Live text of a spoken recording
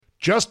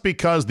Just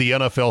because the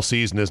NFL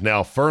season is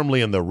now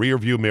firmly in the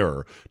rearview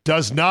mirror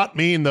does not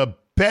mean the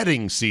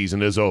betting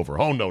season is over.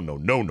 Oh, no, no,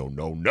 no, no,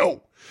 no,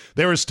 no.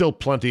 There is still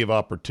plenty of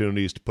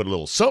opportunities to put a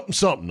little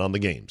something on the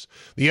games.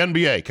 The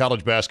NBA,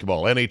 college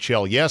basketball,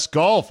 NHL, yes,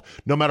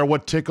 golf. No matter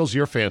what tickles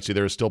your fancy,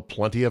 there is still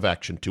plenty of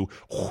action to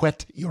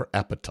whet your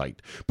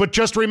appetite. But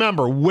just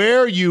remember,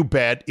 where you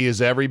bet is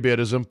every bit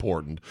as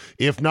important,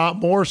 if not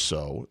more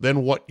so,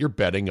 than what you're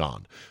betting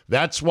on.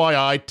 That's why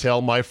I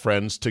tell my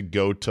friends to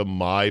go to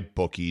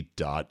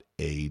mybookie.ag.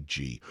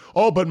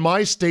 Oh, but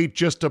my state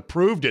just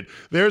approved it.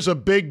 There's a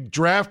big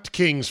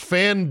DraftKings,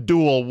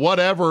 FanDuel,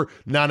 whatever.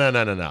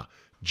 No.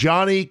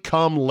 Johnny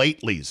come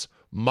latelys.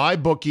 My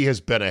bookie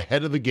has been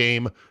ahead of the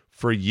game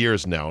for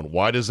years now. And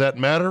why does that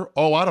matter?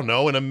 Oh, I don't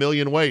know, in a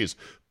million ways.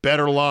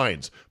 Better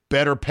lines,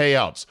 better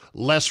payouts,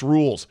 less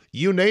rules,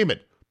 you name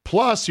it.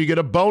 Plus, you get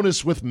a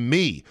bonus with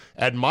me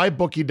at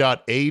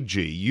mybookie.ag.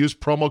 Use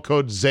promo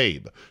code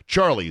ZABE,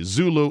 Charlie,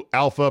 Zulu,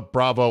 Alpha,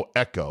 Bravo,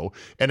 Echo,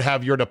 and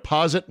have your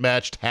deposit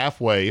matched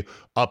halfway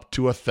up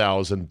to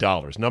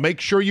 $1,000. Now,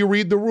 make sure you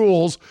read the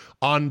rules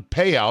on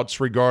payouts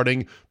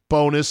regarding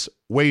bonus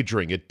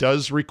wagering. It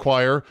does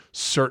require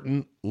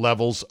certain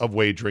levels of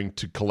wagering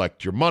to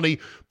collect your money,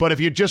 but if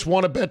you just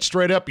want to bet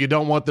straight up, you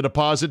don't want the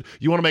deposit,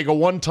 you want to make a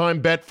one-time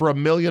bet for $1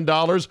 million,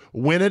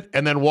 win it,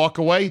 and then walk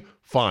away,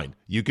 fine.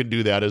 You can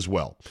do that as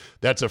well.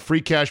 That's a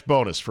free cash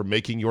bonus for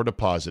making your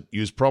deposit.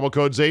 Use promo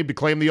code ZABE to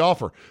claim the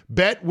offer.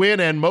 Bet, win,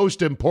 and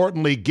most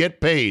importantly,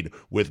 get paid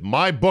with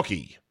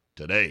MyBookie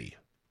today.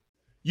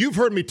 You've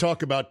heard me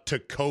talk about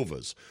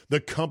Tecovas,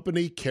 the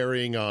company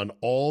carrying on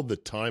all the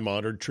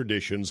time-honored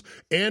traditions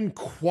and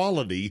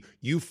quality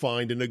you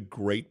find in a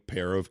great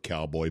pair of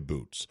cowboy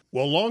boots.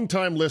 Well,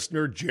 longtime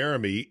listener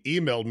Jeremy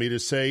emailed me to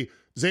say,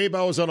 Zabe,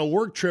 I was on a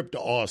work trip to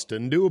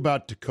Austin, knew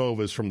about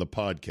Tecovas from the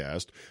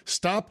podcast,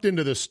 stopped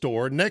into the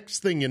store. Next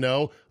thing you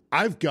know,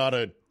 I've got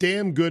a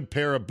damn good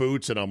pair of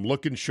boots and I'm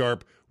looking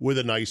sharp with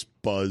a nice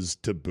buzz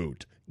to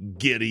boot.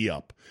 Giddy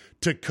up.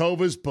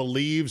 Tecovas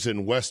believes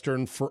in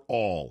Western for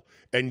all,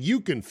 and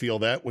you can feel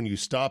that when you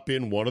stop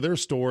in one of their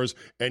stores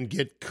and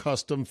get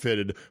custom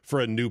fitted for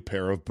a new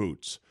pair of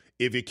boots.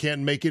 If you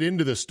can't make it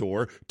into the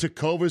store,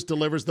 Tecovas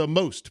delivers the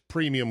most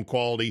premium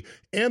quality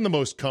and the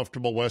most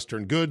comfortable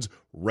Western goods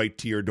right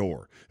to your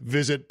door.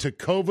 Visit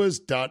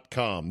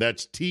tecovas.com.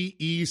 That's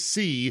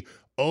TECOVAS.com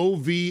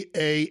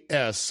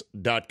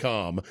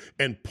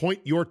and point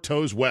your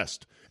toes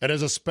west. And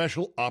as a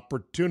special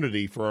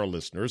opportunity for our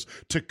listeners,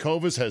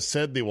 Tecovas has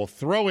said they will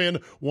throw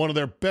in one of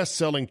their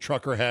best-selling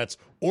trucker hats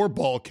or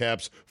ball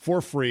caps for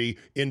free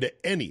into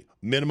any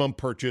minimum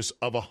purchase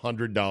of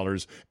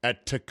 $100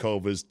 at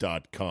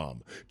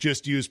tecovas.com.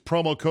 Just use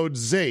promo code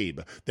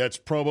ZABE. That's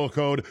promo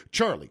code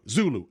Charlie,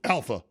 Zulu,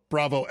 Alpha,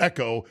 Bravo,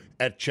 Echo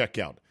at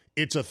checkout.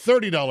 It's a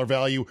 $30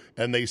 value,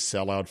 and they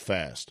sell out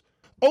fast.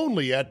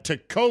 Only at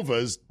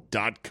tecovas.com.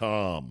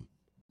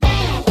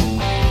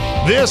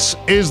 This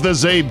is the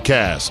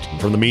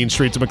Zabecast, from the mean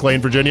streets of McLean,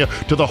 Virginia,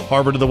 to the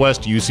Harvard of the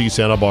West, UC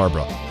Santa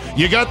Barbara.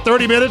 You got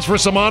 30 minutes for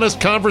some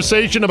honest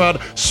conversation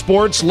about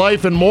sports,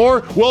 life, and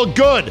more? Well,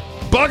 good.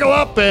 Buckle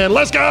up and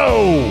let's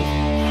go!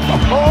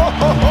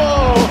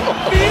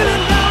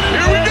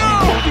 Here we go!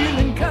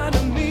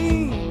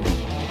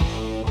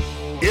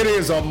 It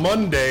is a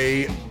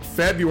Monday,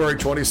 February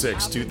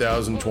 26,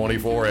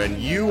 2024, and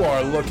you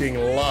are looking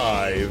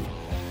live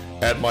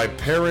at my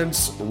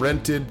parents'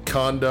 rented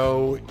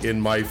condo in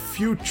my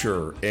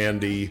future,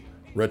 Andy,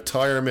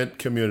 retirement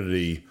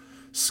community,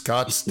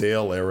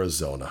 Scottsdale,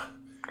 Arizona.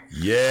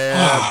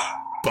 Yeah,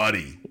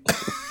 buddy.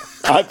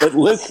 I've been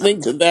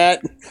listening to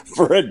that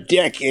for a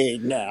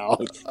decade now.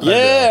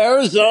 Yeah,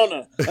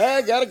 Arizona.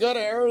 I gotta go to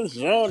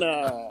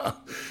Arizona.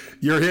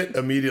 You're hit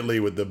immediately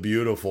with the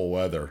beautiful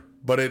weather,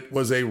 but it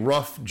was a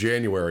rough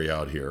January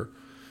out here.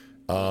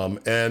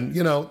 And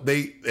you know,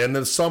 and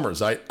the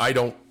summers, I'm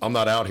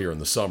not out here in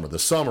the summer. The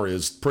summer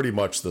is pretty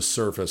much the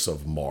surface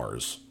of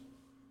Mars.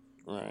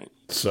 Right.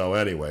 So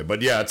anyway,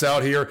 but yeah, it's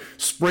out here.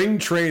 Spring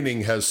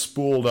training has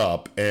spooled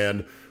up,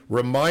 and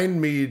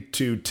remind me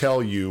to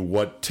tell you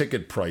what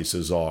ticket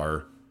prices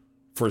are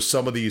for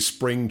some of these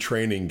spring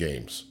training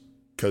games,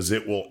 because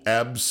it will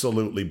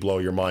absolutely blow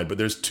your mind. But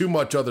there's too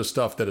much other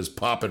stuff that is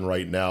popping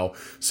right now.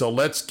 So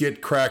let's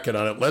get cracking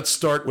on it. Let's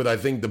start with, I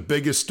think, the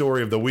biggest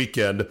story of the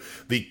weekend,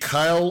 the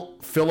Kyle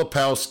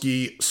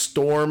Filipowski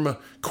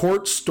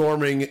court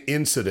storming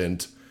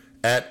incident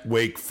at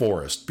Wake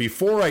Forest.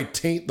 Before I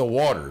taint the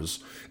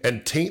waters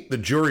and taint the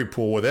jury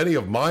pool with any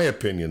of my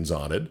opinions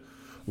on it,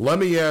 let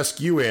me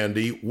ask you,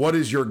 Andy, what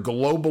is your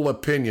global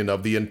opinion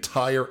of the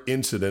entire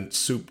incident,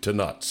 soup to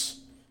nuts?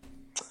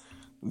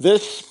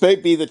 This may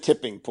be the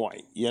tipping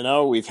point. You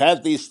know, we've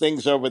had these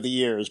things over the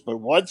years, but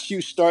once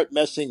you start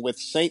messing with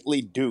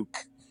Saintly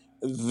Duke,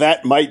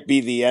 that might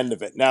be the end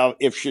of it. Now,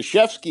 if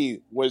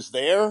Krzyzewski was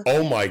there,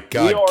 oh my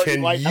God, we already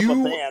might have a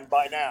ban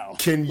by now.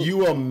 Can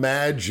you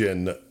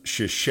imagine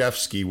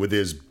Krzyzewski with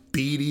his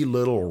beady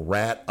little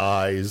rat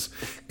eyes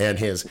and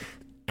his,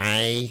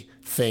 I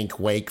think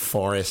Wake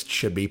Forest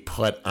should be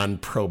put on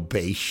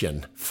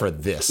probation for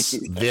this.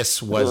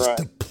 This was Right.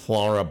 the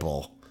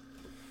horrible.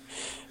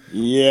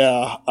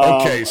 Yeah.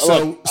 Okay,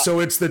 so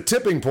it's the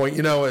tipping point.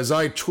 As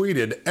I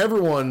tweeted,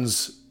 everyone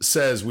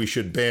says we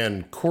should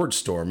ban court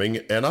storming,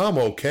 and I'm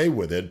okay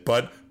with it,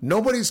 but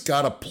nobody's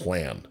got a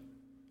plan.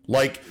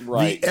 Like,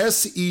 right. The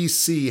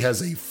SEC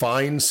has a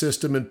fine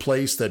system in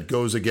place that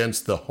goes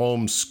against the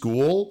home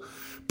school,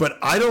 but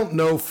I don't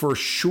know for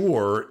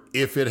sure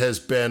if it has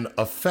been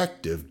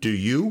effective. Do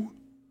you?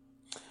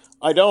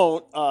 I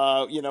don't.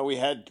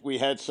 We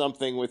had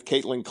something with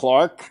Caitlin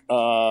Clark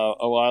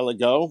a while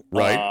ago.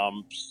 Right.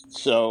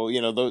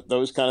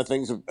 Those kind of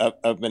things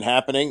have been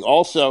happening.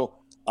 Also,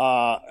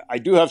 I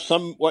do have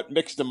somewhat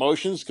mixed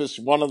emotions because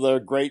one of the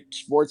great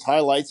sports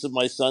highlights of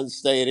my son's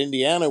stay at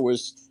Indiana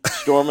was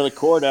storming the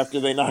court after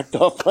they knocked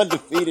off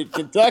undefeated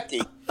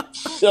Kentucky.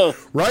 So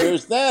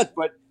There's that.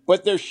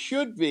 But there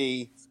should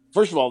be.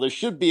 First of all, there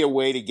should be a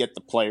way to get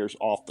the players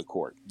off the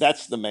court.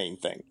 That's the main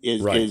thing.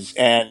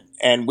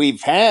 And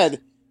we've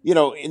had, in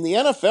the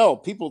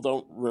NFL, people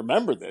don't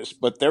remember this,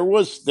 but there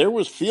was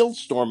field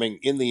storming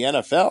in the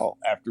NFL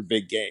after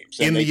big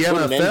games. In the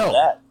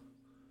NFL,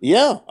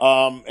 yeah.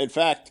 In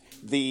fact,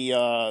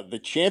 the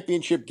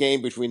championship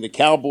game between the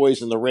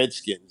Cowboys and the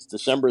Redskins,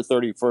 December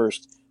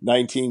 31st,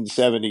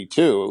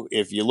 1972.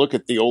 If you look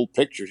at the old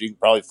pictures, you can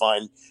probably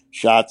find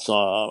shots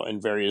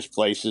in various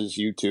places,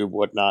 YouTube,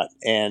 whatnot.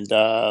 And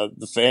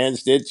the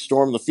fans did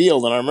storm the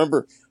field. And I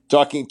remember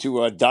talking to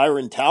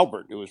Dyron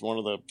Talbert, who was one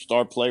of the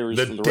star players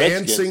from the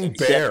Redskins. The Dancing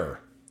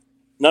Bear.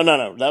 No.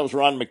 That was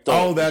Ron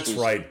McDonald. Oh, that's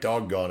right.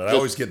 Doggone it. I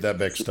always get that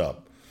mixed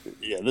up.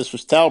 Yeah, this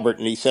was Talbert.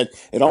 And he said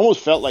it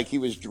almost felt like he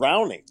was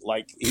drowning.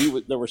 Like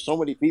there were so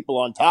many people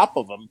on top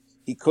of him.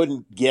 He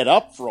couldn't get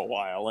up for a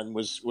while and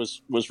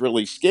was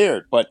really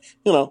scared. But,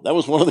 that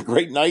was one of the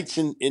great nights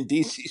in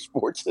DC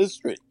sports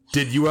history.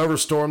 Did you ever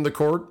storm the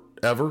court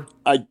ever?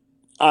 I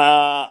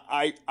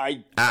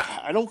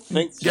don't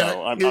think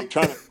so. I'm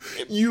trying to.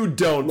 You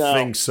don't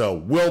think so.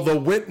 Will the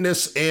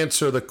witness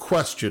answer the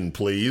question,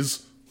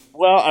 please?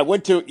 Well, I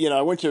went to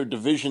a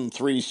Division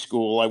III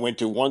school. I went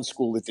to one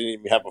school that didn't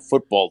even have a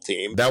football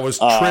team. That was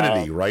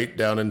Trinity, right?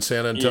 Down in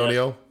San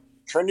Antonio? Yeah.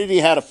 Trinity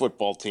had a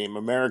football team.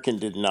 American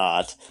did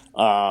not.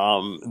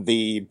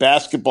 The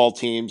basketball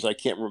teams, I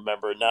can't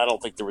remember. And I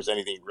don't think there was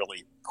anything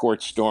really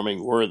court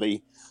storming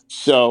worthy.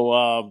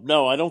 So,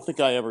 no, I don't think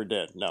I ever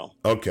did. No.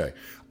 Okay.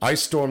 I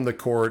stormed the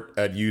court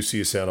at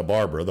UC Santa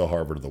Barbara, the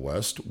Harvard of the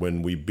West,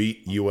 when we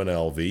beat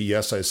UNLV.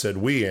 Yes, I said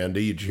we,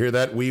 Andy. Did you hear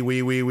that? We.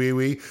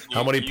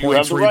 How many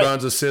points,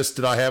 rebounds, assists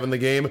did I have in the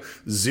game?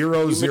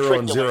 0, 0,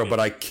 and 0, but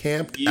I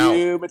camped out.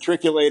 You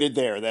matriculated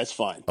there. That's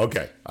fine.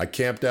 Okay. I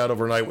camped out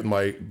overnight with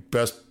my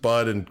best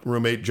bud and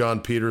roommate, John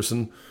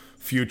Peterson,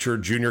 future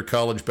junior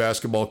college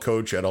basketball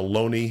coach at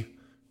Ohlone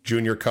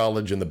Junior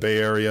College in the Bay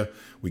Area.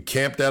 We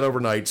camped out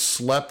overnight,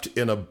 slept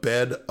in a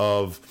bed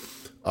of,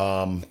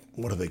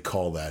 what do they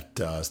call that?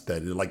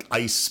 That like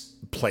ice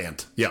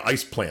plant. Yeah,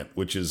 ice plant,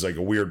 which is like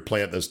a weird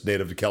plant that's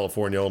native to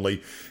California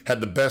only. Had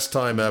the best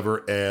time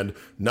ever. And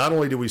not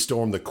only did we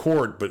storm the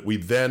court, but we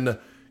then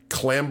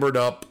clambered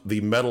up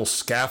the metal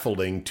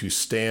scaffolding to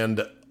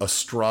stand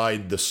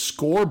astride the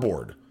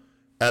scoreboard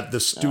at the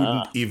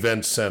Student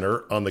Event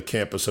Center on the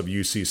campus of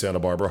UC Santa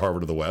Barbara,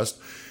 Harvard of the West.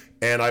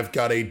 And I've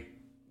got a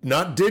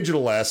not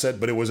digital asset,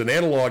 but it was an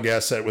analog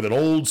asset with an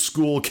old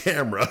school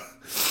camera.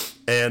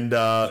 And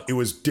it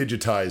was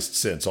digitized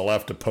since. I'll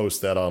have to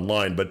post that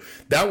online. But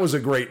that was a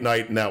great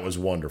night, and that was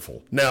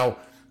wonderful. Now,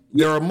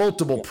 there are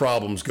multiple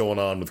problems going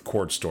on with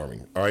court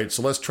storming. All right,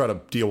 so let's try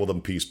to deal with them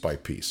piece by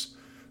piece.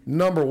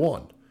 Number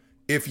one,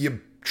 if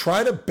you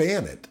try to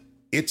ban it,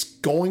 it's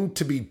going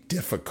to be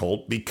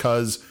difficult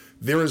because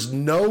there is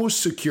no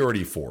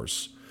security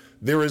force.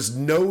 There is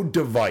no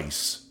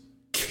device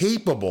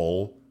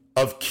capable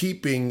of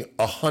keeping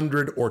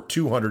 100 or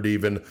 200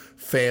 even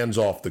fans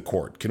off the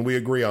court. Can we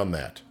agree on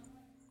that?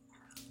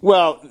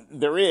 Well,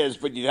 there is,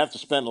 but you'd have to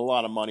spend a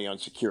lot of money on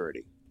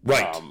security.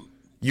 Right.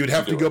 You'd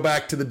have to go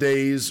back to the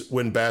days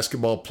when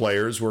basketball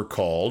players were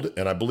called,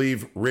 and I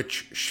believe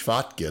Rich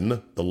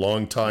Schvatkin, the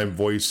longtime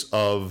voice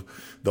of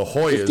the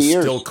Hoyas,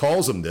 still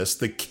calls them this,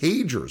 the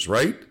cagers,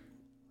 right?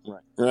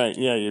 Right.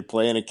 Yeah, you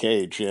play in a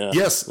cage. Yeah.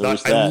 Yes,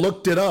 I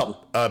looked it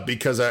up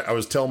because I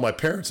was telling my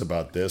parents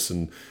about this,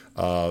 and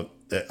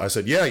I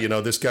said, yeah,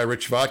 this guy,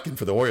 Rich Vodkin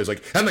for the Warriors,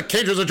 like, and the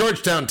Cagers of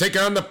Georgetown take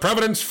on the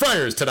Providence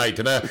Friars tonight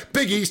in a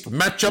Big East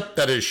matchup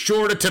that is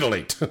sure to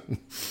titillate.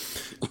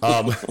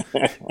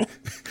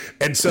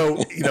 And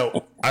so,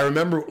 I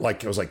remember, I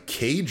was like,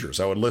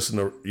 Cagers. I would listen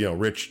to,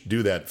 Rich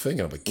do that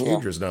thing, and I'm like,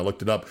 Cagers, and I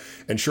looked it up,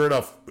 and sure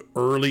enough,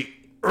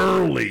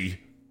 early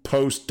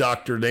post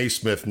Dr.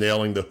 Naismith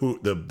nailing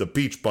the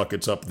beach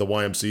buckets up at the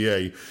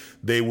YMCA,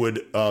 they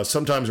would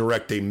sometimes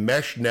erect a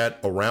mesh net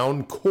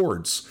around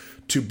courts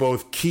to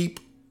both keep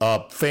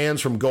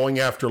fans from going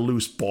after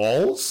loose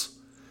balls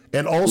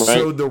and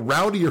also the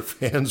rowdier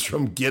fans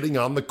from getting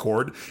on the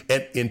court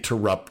and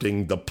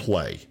interrupting the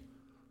play.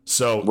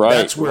 So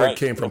that's where it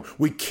came from.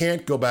 We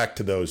can't go back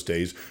to those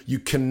days. You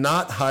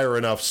cannot hire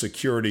enough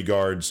security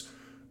guards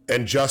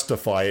and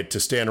justify it to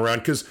stand around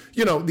because,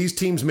 these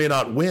teams may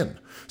not win.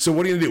 So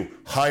what are you going to do?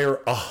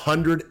 Hire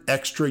 100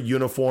 extra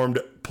uniformed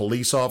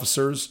police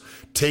officers,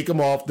 take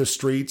them off the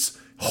streets,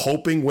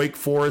 hoping Wake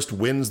Forest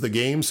wins the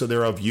game so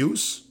they're of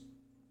use?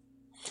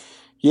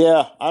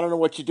 Yeah, I don't know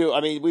what you do. I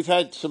mean, we've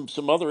had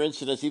some other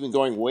incidents even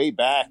going way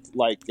back,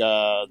 like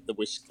I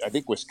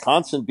think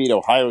Wisconsin beat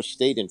Ohio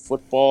State in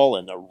football,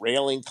 and the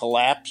railing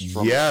collapsed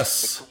from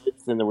yes,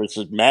 and there was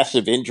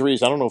massive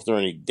injuries. I don't know if there are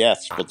any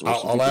deaths, but there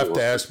was I'll have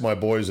to ask my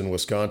boys in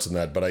Wisconsin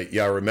that. But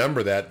I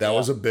remember that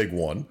was a big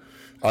one.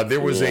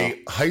 There was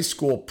a high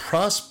school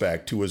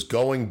prospect who was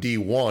going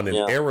D1 in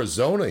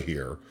Arizona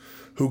here,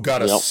 who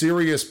got a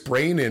serious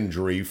brain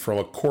injury from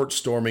a court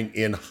storming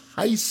in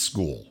high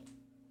school.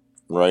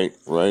 Right.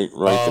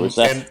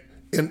 And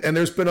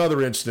there's been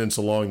other incidents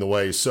along the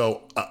way.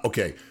 So,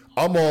 okay,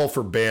 I'm all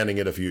for banning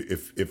it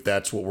if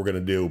that's what we're going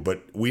to do,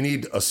 but we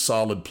need a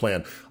solid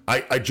plan.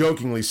 I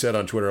jokingly said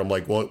on Twitter, I'm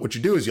like, well, what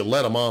you do is you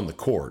let them on the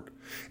court,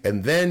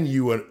 and then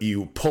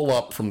you pull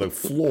up from the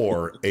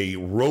floor a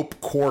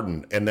rope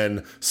cordon and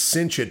then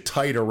cinch it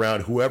tight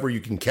around whoever you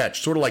can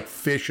catch, sort of like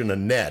fish in a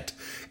net.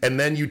 And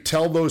then you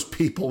tell those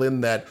people in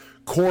that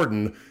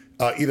cordon,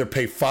 either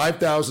pay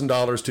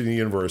 $5,000 to the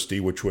university,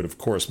 which would, of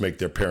course, make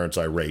their parents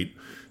irate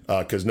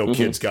because no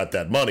kids got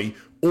that money,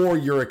 or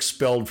you're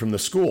expelled from the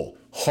school.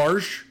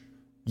 Harsh?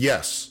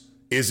 Yes.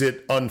 Is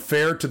it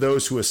unfair to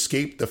those who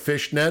escaped the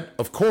fish net?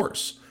 Of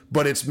course.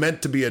 But it's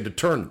meant to be a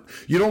deterrent.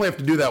 You'd only have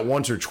to do that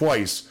once or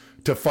twice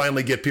to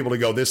finally get people to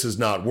go, this is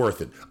not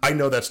worth it. I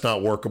know that's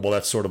not workable.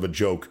 That's sort of a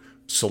joke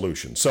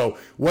solution. So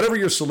whatever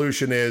your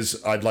solution is,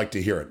 I'd like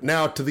to hear it.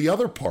 Now, to the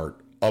other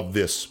part of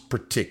this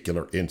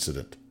particular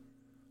incident.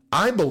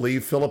 I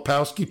believe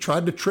Filipowski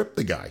tried to trip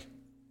the guy.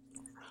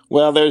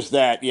 Well, there's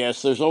that.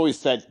 Yes, there's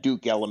always that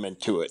Duke element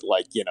to it.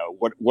 Like,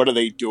 what are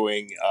they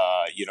doing,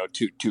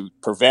 to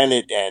prevent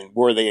it, and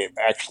were they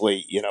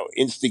actually,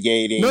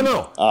 instigating?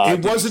 No,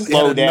 it wasn't. It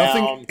had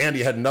nothing,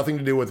 Andy, had nothing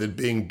to do with it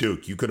being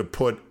Duke. You could have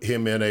put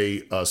him in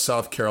a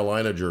South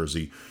Carolina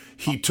jersey.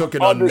 He took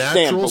an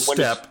unnatural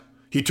step.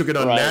 He took an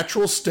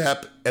unnatural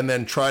step and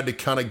then tried to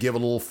kind of give a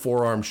little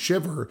forearm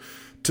shiver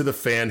to the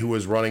fan who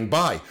was running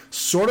by.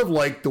 Sort of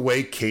like the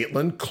way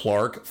Caitlin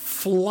Clark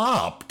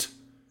flopped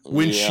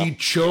when she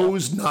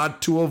chose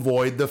not to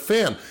avoid the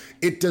fan.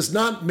 It does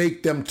not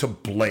make them to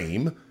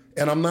blame,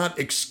 and I'm not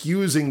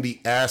excusing the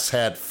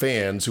asshat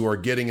fans who are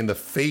getting in the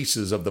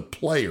faces of the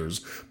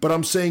players, but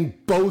I'm saying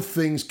both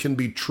things can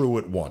be true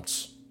at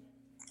once.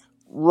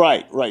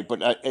 Right. But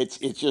it's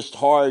just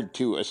hard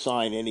to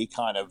assign any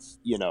kind of,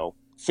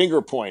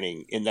 finger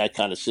pointing in that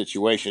kind of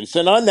situation. It's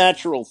an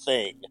unnatural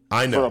thing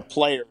for a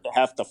player to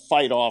have to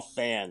fight off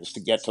fans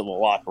to get to the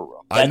locker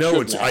room. I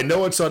know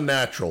it's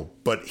unnatural,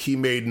 but he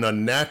made an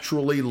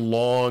unnaturally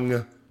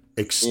long,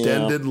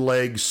 extended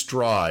leg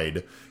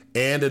stride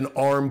and an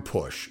arm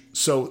push.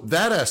 So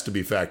that has to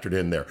be factored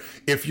in there.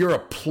 If you're a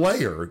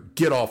player,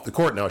 get off the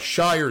court. Now,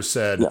 Shire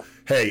said,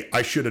 hey,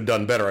 I should have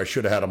done better. I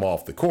should have had him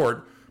off the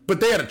court. But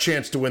they had a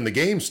chance to win the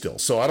game still.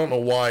 So I don't know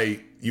why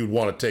you'd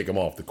want to take him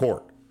off the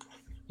court.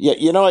 Yeah,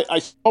 I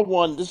saw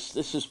one.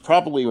 This is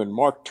probably when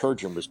Mark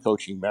Turgeon was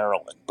coaching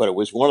Maryland, but it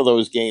was one of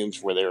those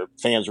games where their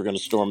fans were going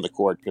to storm the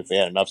court because they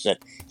had enough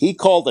set. He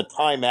called a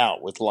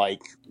timeout with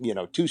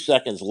 2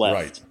 seconds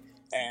left,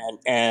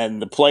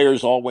 and the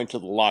players all went to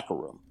the locker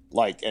room.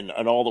 And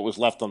all that was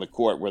left on the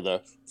court were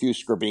the few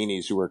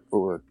Scribinis who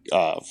were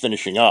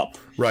finishing up.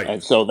 Right,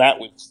 and so that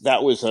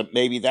was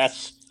maybe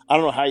that's. I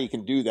don't know how you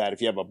can do that.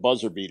 If you have a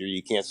buzzer beater,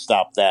 you can't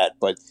stop that.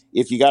 But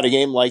if you got a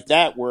game like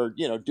that where,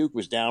 Duke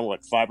was down,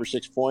 5 or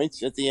 6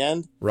 points at the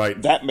end?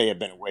 Right. That may have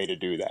been a way to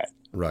do that.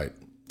 Right.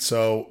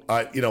 So,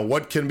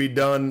 what can be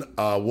done,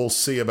 we'll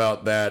see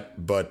about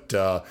that. But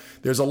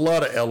there's a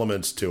lot of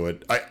elements to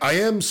it. I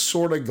am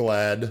sort of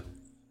glad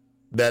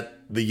that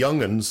the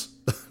young'uns,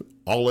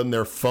 all in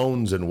their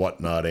phones and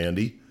whatnot,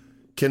 Andy,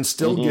 can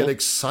still get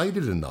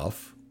excited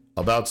enough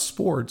about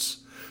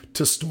sports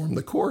to storm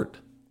the court.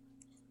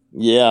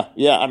 Yeah.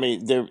 I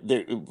mean,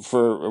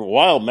 for a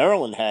while,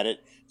 Maryland had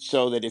it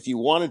so that if you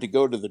wanted to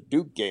go to the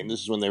Duke game,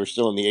 this is when they were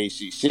still in the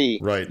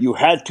ACC, right, you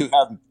had to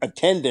have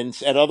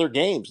attendance at other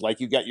games. Like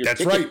you got your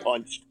ticket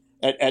punched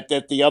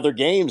at the other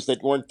games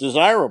that weren't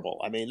desirable.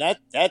 I mean,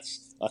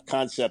 that's a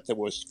concept that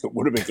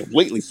would have been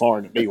completely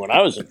foreign to me when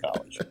I was in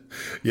college.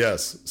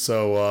 Yes.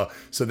 So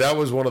that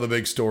was one of the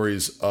big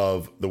stories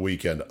of the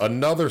weekend.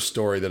 Another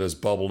story that has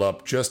bubbled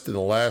up just in the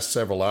last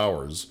several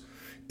hours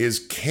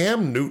is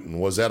Cam Newton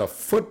was at a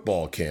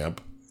football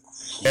camp,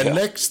 and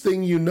next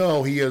thing you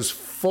know, he is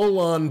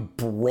full-on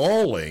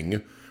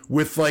brawling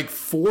with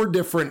 4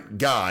 different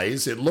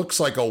guys. It looks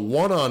like a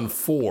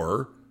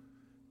 1-on-4,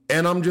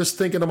 and I'm just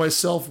thinking to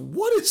myself,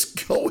 what is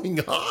going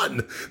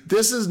on?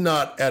 This is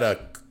not at a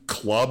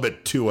club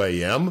at 2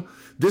 a.m.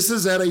 This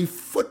is at a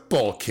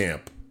football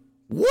camp.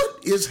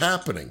 What is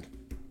happening?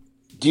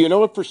 Do you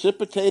know what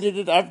precipitated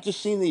it? I've just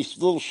seen these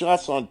little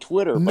shots on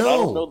Twitter, but I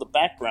don't know the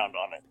background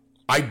on it.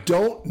 I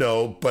don't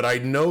know, but I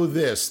know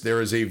this.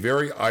 There is a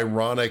very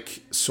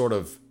ironic sort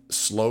of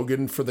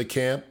slogan for the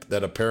camp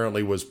that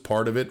apparently was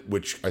part of it,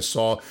 which I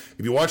saw.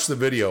 If you watch the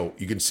video,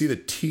 you can see the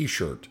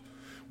T-shirt,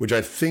 which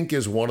I think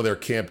is one of their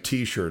camp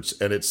T-shirts,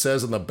 and it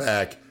says on the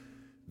back,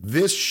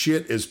 "This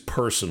shit is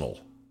personal."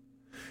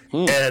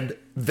 And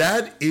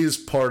that is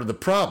part of the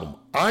problem.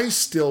 I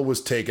still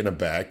was taken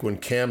aback when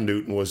Cam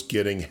Newton was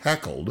getting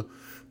heckled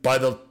by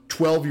the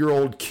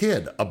 12-year-old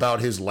kid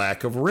about his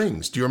lack of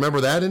rings. Do you remember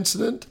that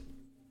incident?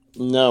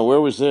 No, where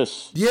was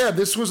this? Yeah,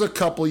 this was a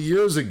couple of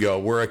years ago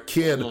where a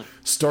kid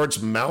starts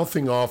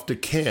mouthing off to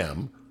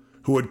Cam,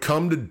 who had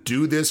come to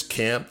do this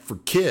camp for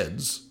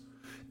kids,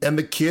 and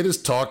the kid is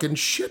talking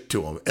shit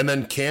to him. And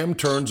then Cam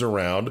turns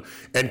around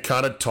and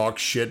kind of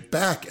talks shit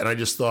back. And I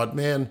just thought,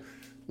 man,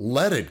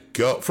 let it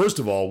go. First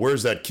of all,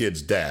 where's that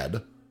kid's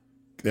dad?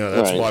 You know,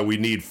 that's why we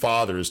need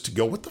fathers to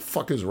go, what the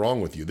fuck is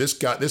wrong with you? This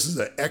guy, this is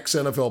an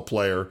ex-NFL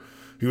player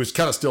who was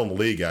kind of still in the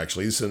league,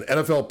 actually. This is an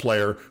NFL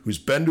player who's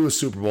been to a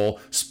Super Bowl,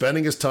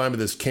 spending his time at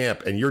this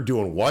camp, and you're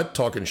doing what?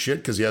 Talking shit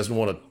because he hasn't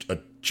won a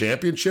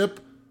championship?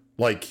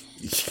 Like,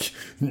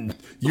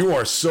 you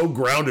are so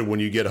grounded when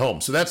you get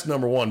home. So that's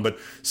number one. But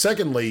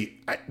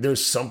secondly,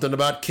 there's something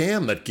about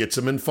Cam that gets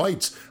him in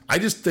fights. I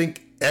just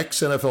think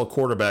ex-NFL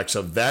quarterbacks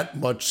of that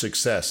much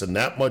success and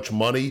that much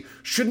money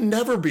should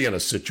never be in a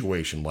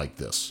situation like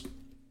this.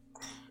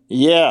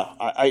 Yeah,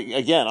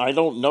 I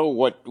don't know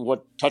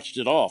what touched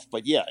it off,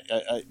 but yeah,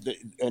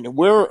 and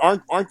where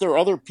aren't there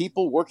other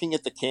people working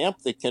at the camp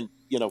that can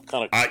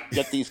kind of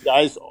get these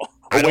guys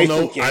I away don't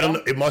know. from camp? I don't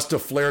know. It must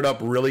have flared up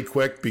really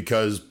quick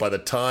because by the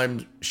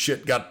time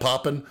shit got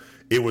popping,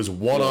 it was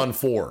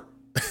 1-on-4.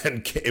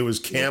 And it was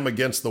Cam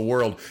against the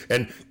world.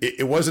 And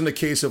it wasn't a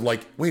case of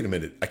like, wait a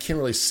minute, I can't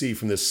really see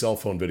from this cell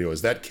phone video.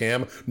 Is that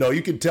Cam? No,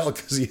 you could tell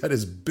because he had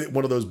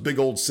one of those big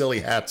old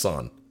silly hats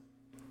on.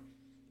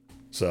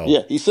 So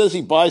yeah, he says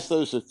he buys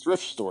those at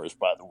thrift stores,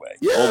 by the way.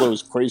 Yeah. All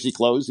those crazy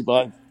clothes he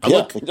buys.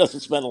 He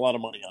doesn't spend a lot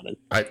of money on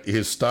it.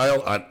 His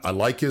style, I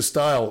like his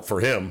style for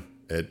him.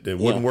 It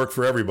wouldn't work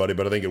for everybody,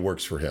 but I think it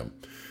works for him.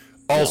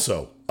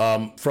 Also,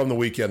 from the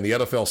weekend, the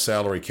NFL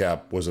salary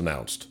cap was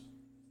announced.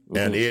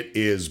 And it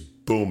is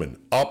booming,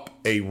 up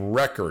a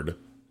record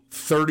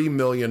 $30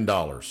 million.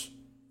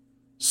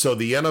 So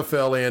the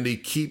NFL, Andy,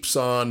 keeps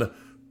on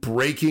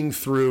breaking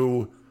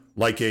through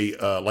like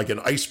an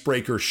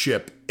icebreaker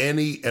ship,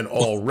 any and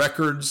all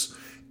records,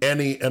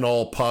 any and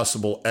all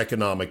possible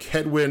economic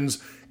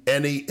headwinds,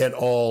 any and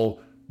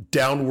all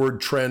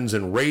downward trends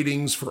and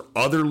ratings for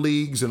other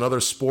leagues and other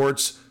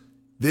sports.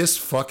 This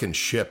fucking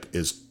ship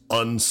is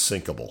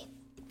unsinkable.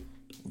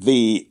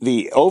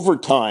 The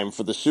overtime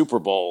for the Super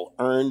Bowl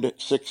earned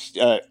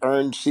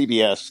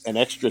CBS an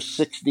extra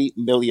 $60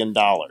 million.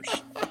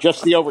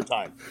 Just the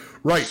overtime.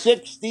 Right.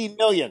 $60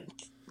 million.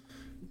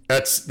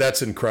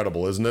 That's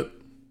incredible, isn't it?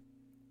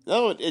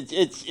 No,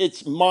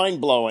 it's mind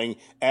blowing,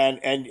 and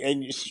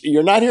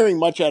you're not hearing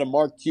much out of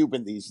Mark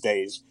Cuban these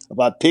days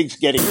about pigs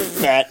getting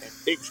fat and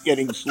pigs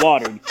getting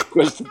slaughtered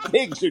because the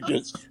pigs are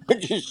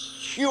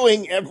just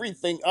chewing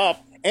everything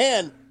up.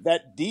 And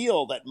that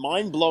deal, that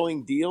mind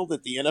blowing deal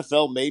that the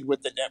NFL made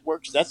with the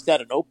networks, that's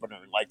got an opener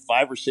in like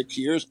 5 or 6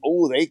 years.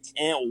 Oh, they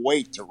can't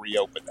wait to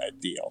reopen that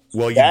deal.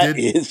 Well,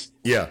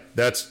 yeah,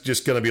 that's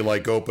just going to be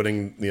like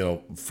opening,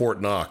 Fort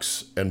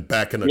Knox and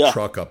backing a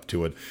truck up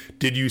to it.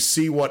 Did you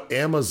see what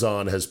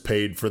Amazon has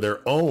paid for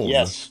their own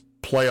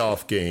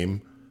playoff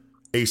game?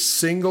 A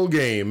single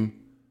game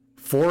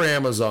for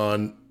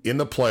Amazon in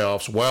the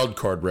playoffs, wild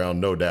card round,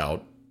 no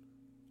doubt,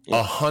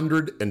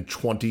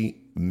 $120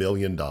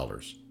 million.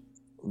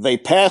 They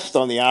passed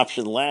on the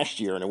option last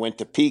year, and it went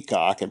to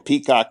Peacock, and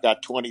Peacock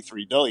got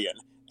 $23 million.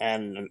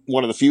 And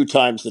one of the few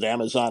times that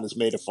Amazon has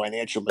made a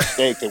financial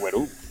mistake, they went,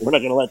 "Ooh, we're not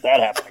going to let that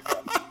happen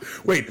again."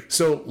 Wait,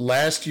 so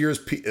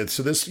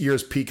this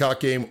year's Peacock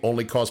game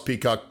only cost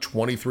Peacock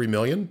 $23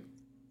 million?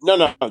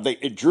 No,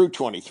 it drew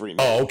 $23 million.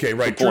 Oh, okay,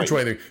 right, drew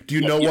 $23. Do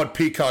you know what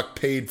Peacock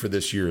paid for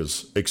this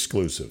year's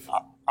exclusive?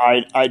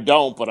 I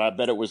don't, but I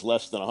bet it was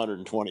less than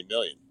 $120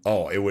 million.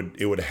 Oh, it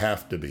would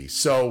have to be.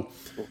 So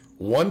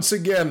once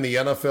again, the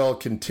NFL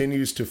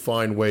continues to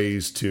find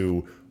ways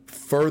to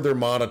further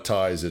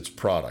monetize its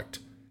product.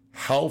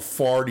 How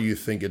far do you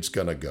think it's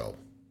going to go?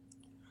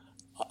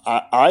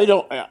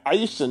 I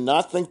used to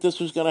not think this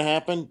was going to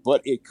happen,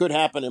 but it could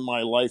happen in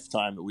my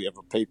lifetime that we have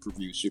a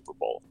pay-per-view Super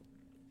Bowl.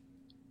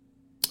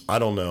 I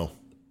don't know.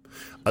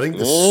 I think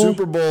the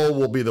Super Bowl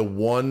will be the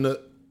one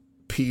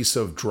piece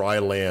of dry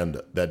land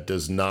that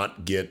does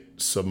not get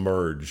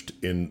submerged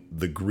in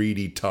the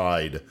greedy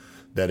tide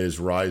that is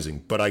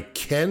rising. But I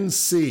can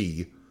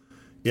see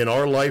in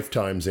our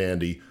lifetimes,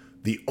 Andy,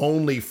 the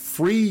only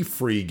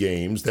free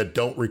games that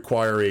don't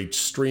require a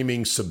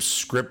streaming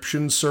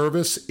subscription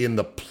service in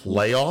the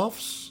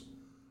playoffs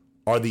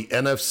are the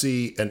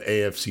NFC and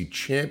AFC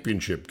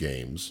championship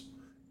games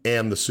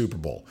and the Super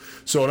Bowl.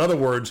 So in other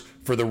words,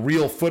 for the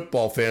real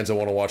football fans that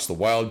want to watch the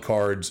wild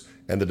cards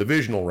and the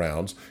divisional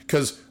rounds,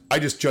 because I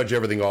just judge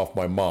everything off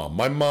my mom.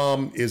 My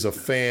mom is a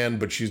fan,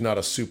 but she's not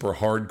a super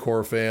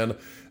hardcore fan.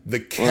 The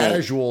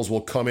casuals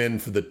will come in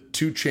for the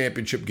 2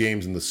 championship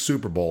games in the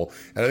Super Bowl.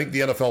 And I think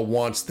the NFL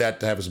wants that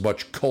to have as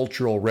much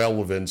cultural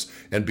relevance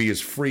and be as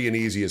free and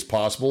easy as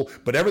possible.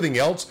 But everything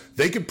else,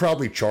 they could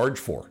probably charge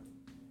for.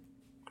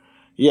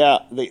 Yeah,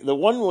 the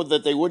one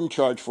that they wouldn't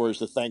charge for is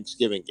the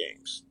Thanksgiving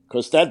games,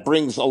 because that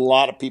brings a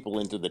lot of people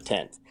into the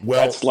tent.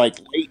 Well, that's like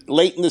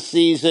late in the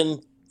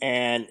season,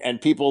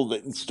 and people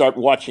that start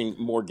watching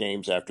more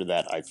games after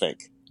that, I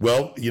think.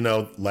 Well,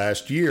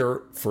 last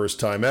year, first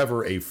time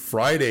ever, a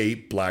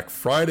Black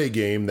Friday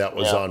game that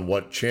was on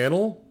what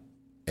channel?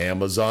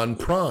 Amazon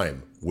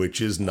Prime, which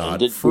is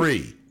not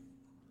free.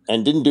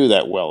 And didn't do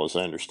that well, as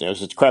I understand.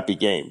 It was a crappy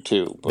game,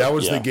 too. But, that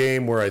was the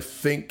game where I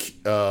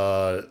think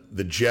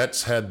the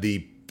Jets had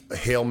the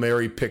Hail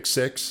Mary pick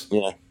 6.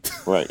 Yeah,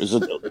 right.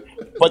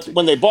 But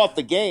when they bought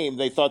the game,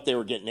 they thought they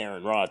were getting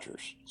Aaron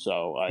Rodgers.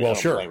 So I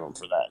don't blame them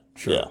for that.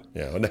 Sure.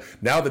 Yeah.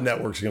 Now the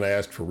network's going to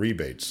ask for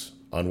rebates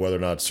on whether or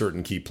not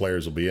certain key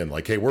players will be in.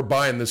 Like, hey, we're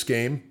buying this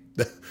game,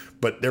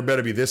 but there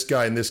better be this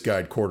guy and this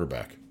guy at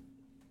quarterback.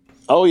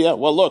 Oh, yeah.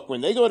 Well, look,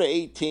 when they go to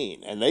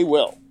 18, and they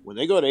will, when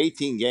they go to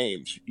 18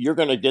 games, you're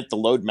going to get the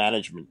load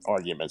management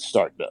arguments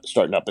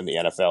starting up in the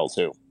NFL,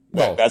 too.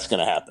 Well, that's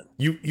going to happen.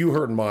 You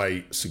heard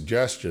my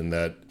suggestion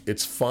that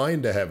it's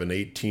fine to have an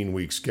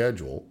 18-week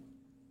schedule,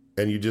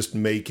 and you just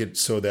make it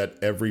so that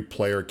every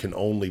player can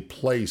only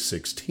play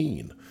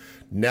 16.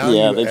 Now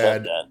you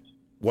add that.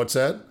 What's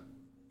that?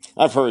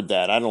 I've heard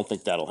that. I don't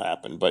think that'll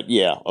happen, but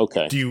yeah,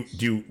 okay. Do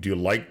you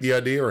like the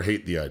idea or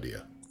hate the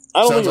idea?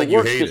 Sounds like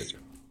you hate it.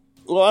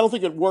 Well, I don't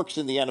think it works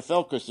in the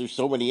NFL because there's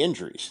so many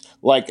injuries.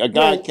 Like a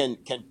guy can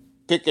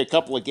pick a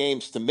couple of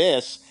games to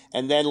miss,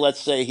 and then let's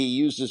say he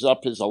uses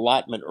up his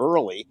allotment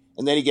early,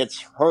 and then he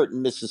gets hurt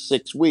and misses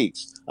 6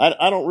 weeks.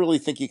 I don't really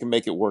think you can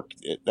make it work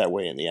that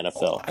way in the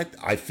NFL.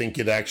 I think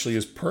it actually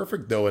is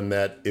perfect, though, in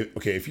that,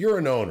 if you're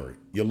an owner,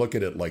 you look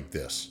at it like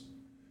this.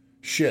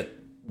 Shit,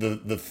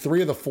 the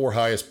 3 of the 4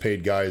 highest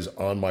paid guys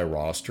on my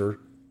roster,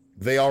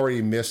 they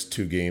already missed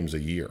 2 games a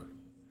year.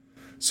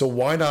 So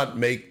why not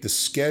make the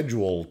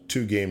schedule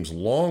 2 games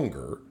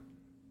longer,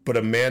 but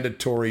a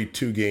mandatory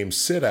 2-game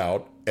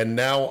sit-out, and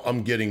now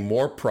I'm getting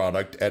more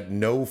product at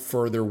no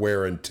further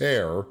wear and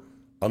tear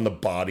on the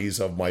bodies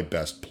of my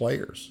best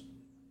players.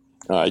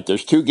 All right,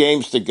 there's 2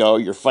 games to go.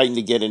 You're fighting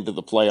to get into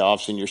the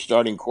playoffs, and your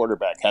starting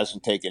quarterback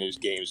hasn't taken his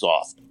games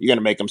off. You're going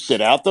to make him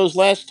sit out those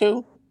last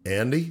 2?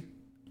 Andy,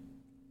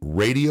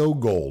 radio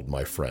gold,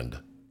 my friend.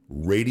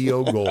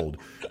 Radio gold.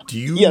 Do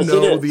you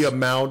know the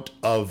amount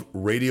of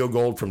radio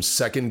gold from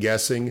second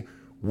guessing?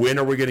 When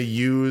are we going to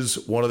use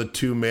one of the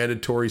 2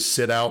 mandatory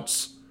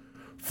sit-outs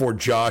for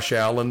Josh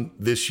Allen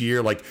this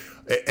year?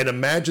 And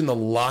imagine the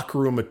locker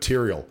room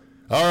material.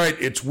 All right,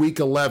 it's week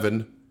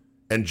 11,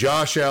 and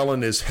Josh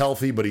Allen is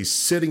healthy, but he's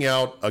sitting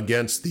out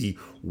against the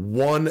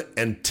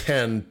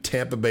 1-10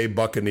 Tampa Bay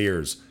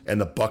Buccaneers,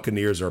 and the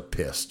Buccaneers are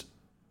pissed.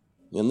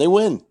 And they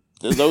win.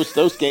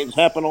 Those games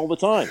happen all the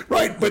time.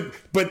 Right,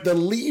 but the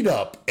lead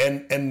up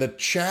and the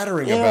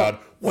chattering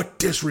about what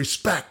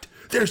disrespect.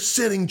 They're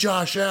sitting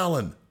Josh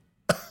Allen.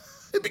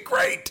 It'd be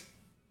great.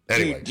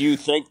 Anyway. Do you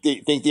think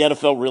the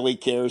NFL really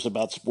cares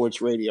about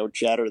sports radio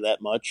chatter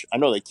that much? I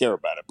know they care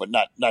about it, but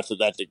not to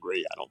that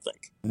degree, I don't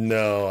think.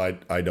 No,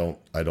 I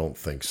don't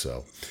think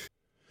so.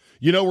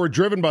 We're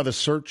driven by the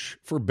search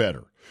for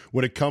better.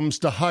 When it comes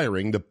to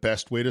hiring, the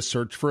best way to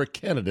search for a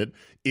candidate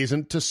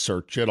isn't to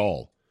search at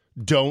all.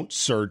 Don't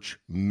search,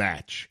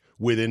 match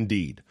with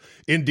Indeed.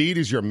 Indeed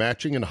is your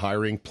matching and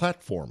hiring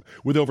platform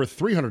with over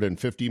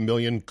 350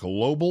 million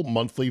global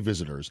monthly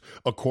visitors,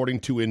 according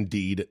to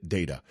Indeed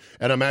data,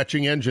 and a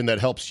matching engine that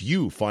helps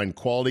you find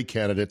quality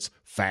candidates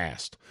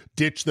fast.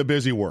 Ditch the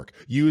busy work.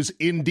 Use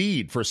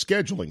Indeed for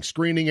scheduling,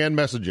 screening, and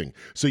messaging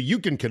so you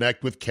can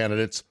connect with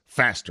candidates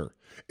faster.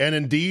 And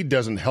Indeed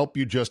doesn't help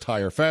you just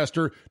hire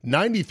faster.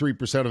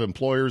 93% of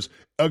employers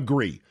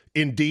agree.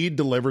 Indeed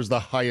delivers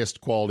the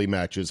highest quality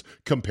matches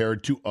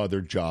compared to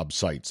other job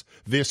sites.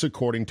 This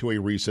according to a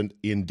recent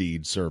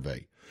Indeed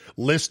survey.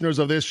 Listeners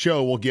of this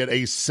show will get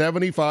a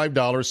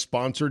 $75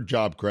 sponsored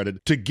job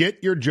credit to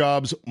get your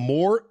jobs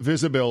more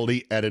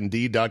visibility at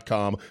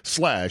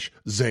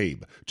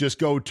Indeed.com/Zabe. Just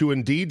go to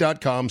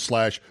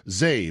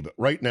Indeed.com/Zabe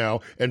right now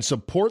and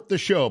support the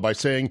show by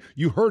saying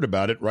you heard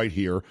about it right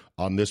here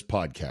on this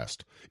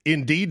podcast.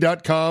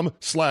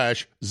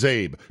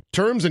 Indeed.com/Zabe.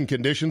 Terms and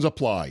conditions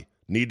apply.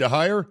 Need to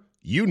hire?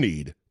 You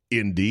need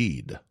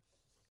Indeed.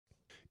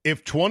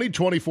 If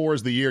 2024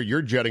 is the year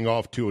you're jetting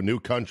off to a new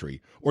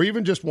country, or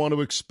even just want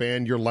to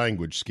expand your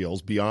language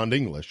skills beyond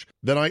English,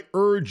 then I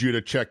urge you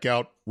to check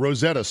out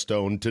Rosetta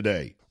Stone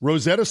today.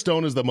 Rosetta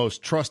Stone is the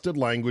most trusted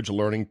language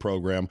learning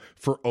program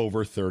for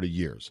over 30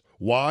 years.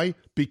 Why?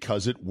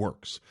 Because it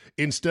works.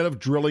 Instead of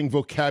drilling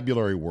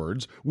vocabulary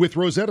words, with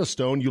Rosetta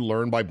Stone you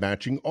learn by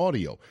matching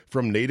audio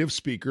from native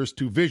speakers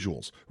to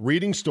visuals,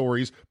 reading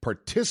stories,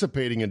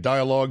 participating in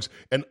dialogues,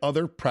 and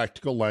other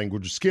practical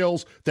language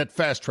skills that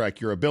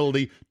fast-track your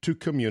ability to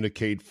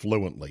communicate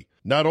fluently.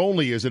 Not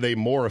only is it a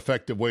more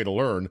effective way to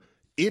learn,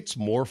 it's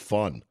more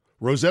fun.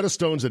 Rosetta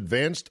Stone's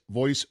advanced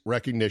voice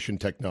recognition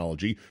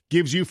technology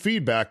gives you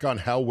feedback on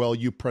how well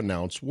you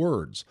pronounce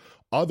words.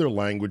 Other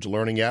language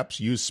learning apps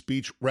use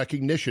speech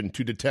recognition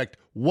to detect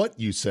what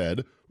you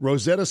said.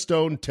 Rosetta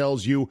Stone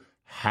tells you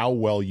how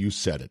well you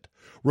said it.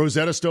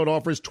 Rosetta Stone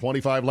offers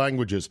 25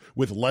 languages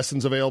with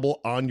lessons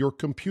available on your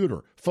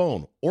computer,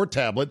 phone, or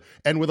tablet.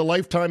 And with a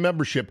lifetime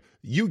membership,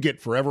 you get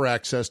forever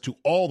access to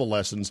all the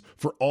lessons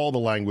for all the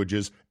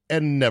languages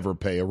and never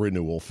pay a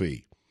renewal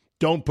fee.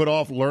 Don't put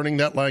off learning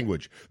that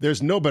language.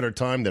 There's no better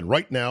time than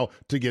right now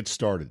to get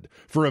started.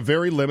 For a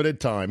very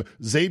limited time,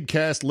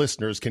 Zabecast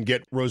listeners can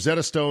get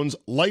Rosetta Stone's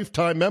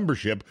lifetime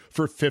membership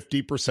for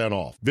 50%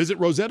 off. Visit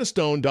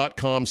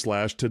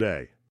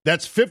rosettastone.com/today.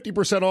 That's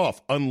 50%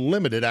 off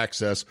unlimited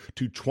access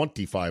to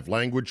 25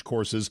 language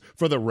courses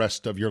for the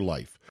rest of your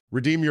life.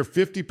 Redeem your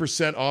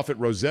 50% off at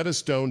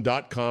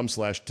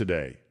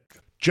rosettastone.com/today.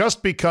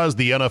 Just because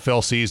the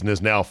NFL season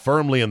is now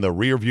firmly in the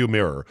rearview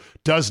mirror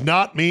does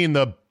not mean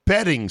the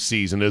betting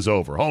season is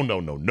over. Oh, no,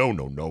 no, no,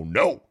 no, no,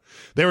 no.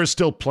 There is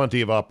still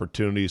plenty of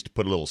opportunities to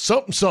put a little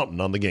something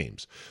on the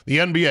games. The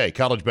NBA,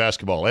 college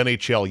basketball,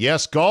 NHL,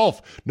 yes,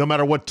 golf. No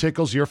matter what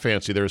tickles your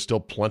fancy, there is still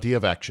plenty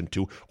of action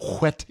to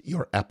whet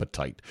your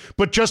appetite.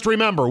 But just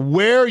remember,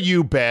 where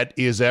you bet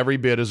is every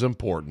bit as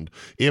important,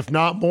 if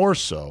not more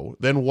so,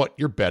 than what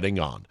you're betting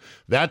on.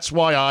 That's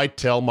why I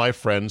tell my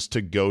friends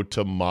to go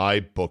to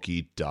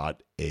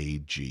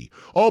mybookie.ag.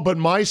 Oh, but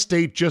my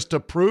state just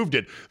approved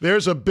it.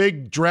 There's a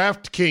big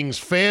DraftKings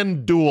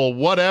fan duel,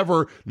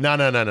 whatever.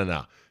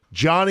 No.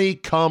 Johnny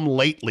come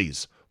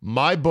latelys.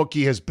 My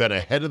bookie has been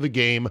ahead of the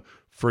game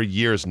for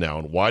years now.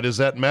 And why does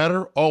that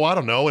matter? Oh, I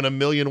don't know, in a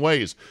million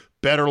ways.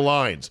 Better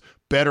lines,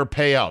 better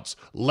payouts,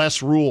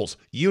 less rules,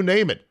 you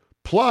name it.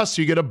 Plus,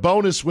 you get a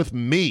bonus with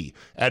me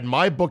at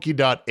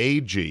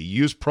mybookie.ag.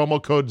 Use promo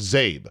code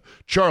ZABE,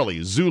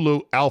 Charlie,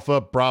 Zulu,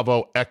 Alpha,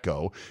 Bravo,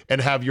 Echo,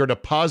 and have your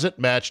deposit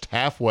matched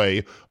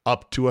halfway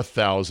up to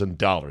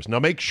 $1,000. Now,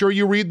 make sure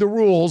you read the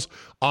rules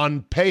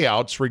on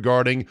payouts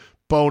regarding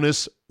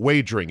bonus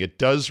wagering. It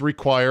does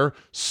require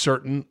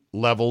certain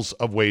levels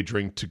of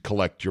wagering to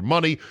collect your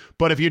money,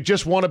 but if you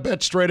just want to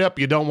bet straight up,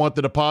 you don't want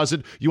the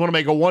deposit, you want to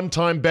make a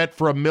one-time bet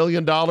for $1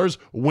 million,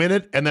 win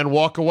it, and then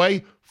walk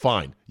away,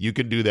 fine. You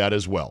can do that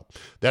as well.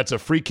 That's a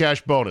free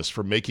cash bonus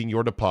for making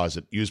your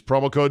deposit. Use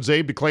promo code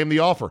ZABE to claim the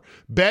offer.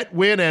 Bet,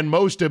 win, and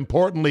most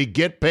importantly,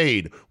 get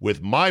paid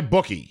with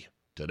MyBookie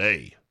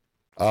today.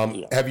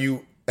 Have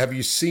you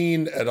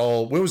seen at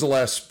all, when was the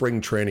last spring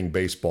training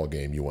baseball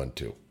game you went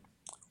to?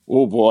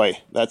 Oh boy,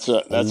 that's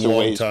a long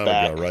ways time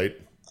back. ago, right?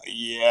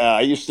 Yeah,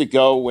 I used to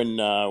go when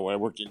I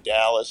worked in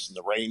Dallas and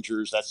the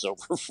Rangers. That's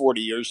over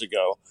 40 years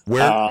ago.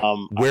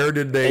 Where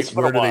did they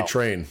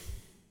train?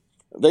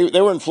 They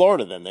were in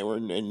Florida then. They were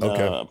in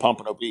Okay.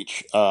 Pompano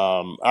Beach.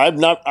 I've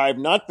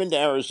not been to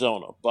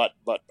Arizona, but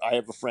I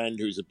have a friend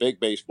who's a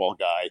big baseball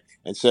guy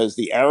and says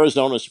the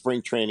Arizona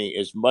spring training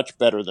is much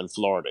better than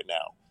Florida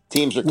now.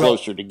 Teams are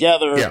closer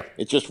together. Yeah.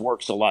 It just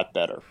works a lot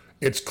better.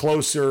 It's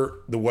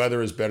closer. The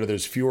weather is better.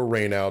 There's fewer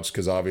rainouts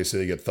because obviously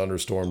they get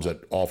thunderstorms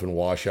that often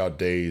wash out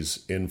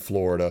days in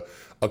Florida.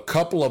 A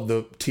couple of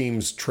the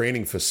team's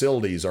training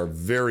facilities are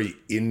very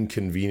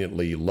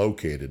inconveniently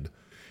located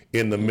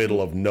in the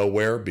middle of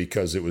nowhere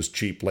because it was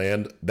cheap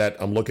land. That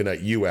I'm looking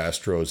at you,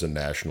 Astros and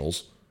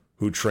Nationals,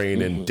 who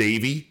train in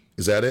Davie.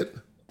 Is that it?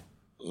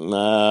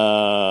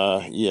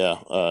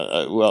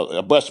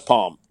 West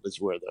Palm is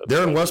where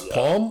they're in West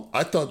Palm.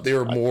 I thought they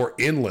were more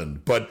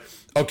inland, but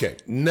okay,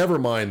 never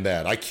mind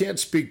that. I can't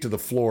speak to the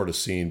Florida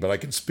scene, but I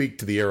can speak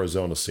to the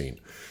Arizona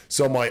scene.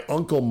 So my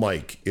uncle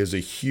Mike is a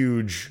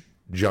huge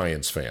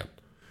Giants fan.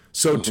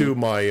 So too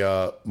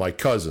my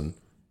cousin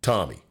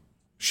Tommy.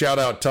 Shout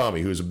out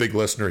Tommy, who's a big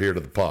listener here to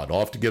the pod. I'll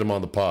have to get him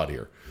on the pod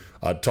here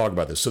to talk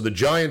about this. So the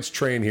Giants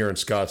train here in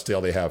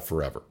Scottsdale. They have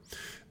forever.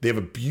 They have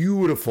a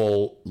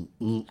beautiful,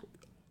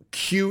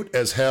 cute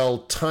as hell,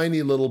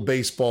 tiny little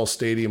baseball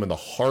stadium in the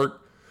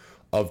heart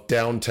of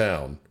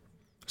downtown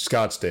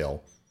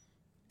Scottsdale.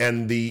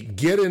 And the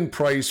get-in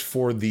price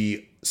for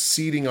the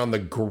seating on the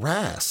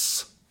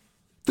grass,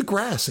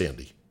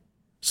 Andy.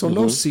 So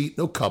no seat,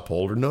 no cup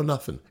holder, no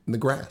nothing, in the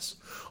grass.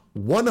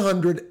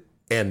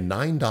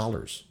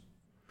 $109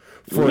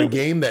 for a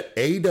game that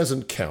A,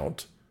 doesn't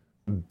count,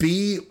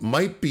 B,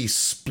 might be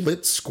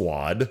split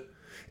squad,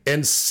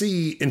 and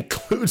C,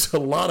 includes a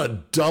lot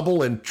of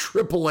double and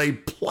triple A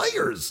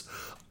players.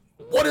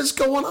 What is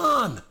going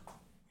on?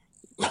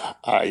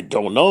 I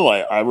don't know.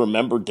 I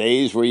remember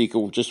days where you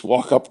could just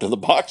walk up to the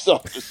box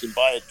office and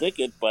buy a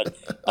ticket, but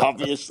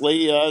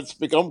obviously it's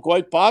become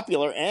quite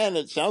popular, and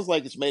it sounds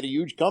like it's made a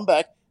huge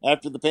comeback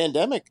after the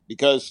pandemic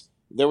because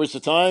there was a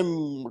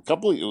time,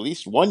 at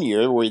least 1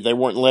 year, where they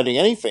weren't letting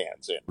any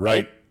fans in.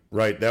 Right.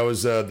 That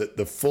was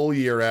the full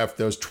year after.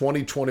 That was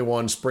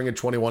 2021, spring of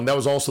 21. That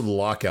was also the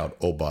lockout,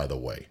 oh, by the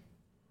way.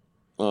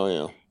 Oh,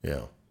 yeah.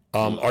 Yeah.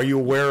 Are you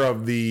aware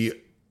of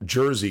the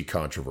jersey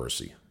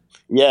controversy?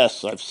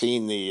 Yes, I've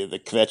seen the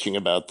kvetching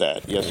about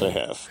that. Yes, I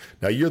have.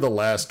 Now, you're the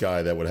last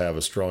guy that would have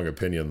a strong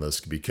opinion on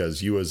this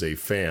because you as a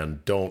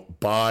fan don't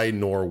buy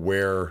nor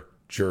wear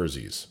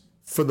jerseys.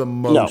 for the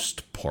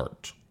most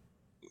part.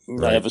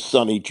 Right? I have a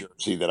Sunny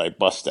jersey that I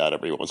bust out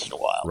every once in a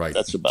while. Right.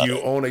 That's about do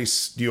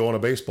you own a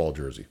baseball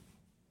jersey?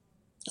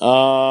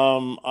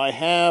 I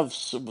have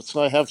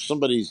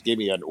somebody's gave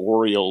me an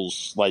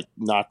Orioles like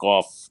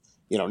knockoff,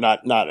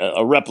 not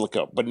a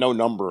replica, but no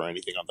number or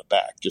anything on the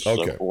back, just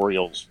an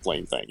Orioles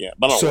plain thing. Yeah,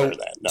 but I don't wear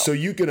that. No. So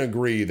you can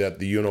agree that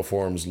the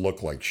uniforms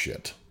look like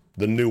shit.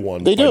 The new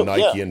ones by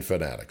Nike and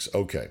Fanatics.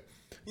 Okay.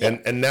 Yeah.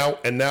 And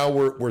now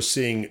we're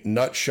seeing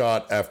nut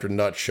shot after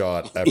nut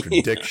shot after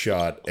dick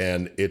shot,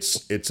 and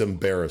it's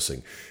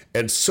embarrassing.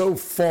 And so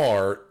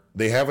far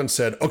they haven't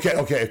said,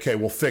 okay,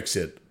 we'll fix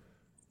it.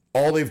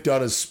 All they've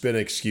done is spin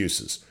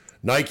excuses.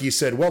 Nike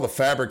said, well, the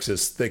fabric's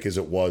as thick as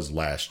it was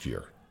last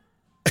year.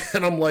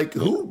 And I'm like,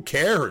 who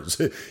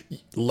cares?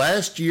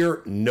 Last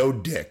year, no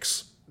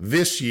dicks.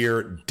 This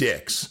year,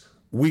 dicks.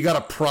 We got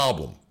a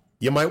problem.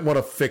 You might want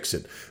to fix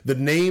it. The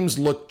names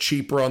look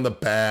cheaper on the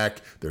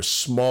back. They're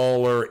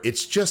smaller.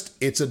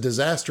 It's a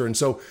disaster. And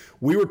so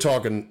we were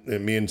talking,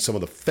 me and some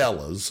of the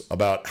fellas,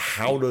 about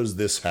how does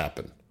this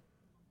happen?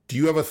 Do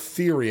you have a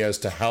theory as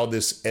to how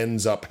this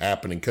ends up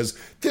happening? Because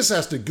this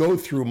has to go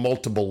through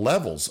multiple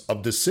levels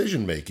of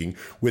decision-making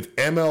with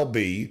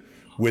MLB,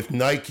 with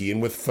Nike,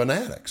 and with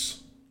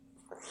Fanatics.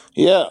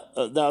 Yeah.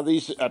 Now,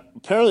 these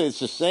apparently it's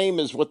the same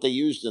as what they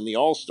used in the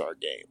All-Star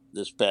game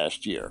this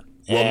past year.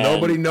 Well, and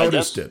nobody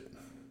noticed it.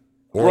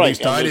 Or at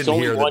least I didn't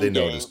hear that they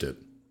noticed it.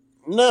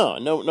 No,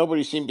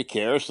 nobody seemed to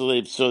care. So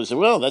they said,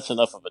 well, that's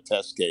enough of a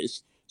test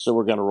case. So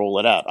we're going to roll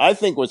it out. I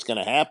think what's going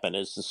to happen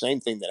is the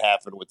same thing that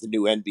happened with the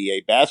new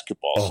NBA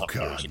basketball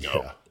years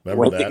ago. Yeah.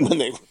 Remember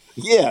that?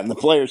 And the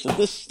players said,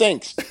 this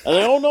stinks. And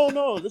they, oh,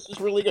 no, this is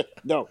really good.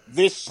 No,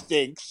 this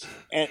stinks.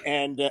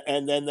 And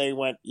then they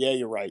went, yeah,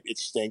 you're right, it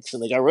stinks.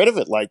 And they got rid of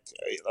it like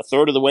a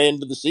third of the way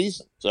into the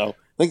season. So I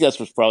think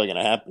that's what's probably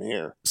going to happen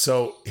here.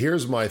 So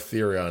here's my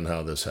theory on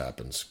how this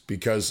happens.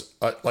 Because,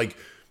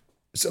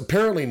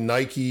 apparently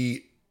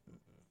Nike,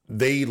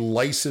 they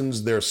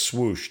licensed their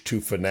swoosh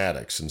to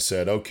Fanatics and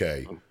said,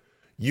 okay,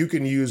 you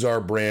can use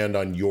our brand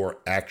on your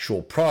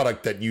actual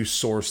product that you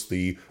source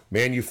the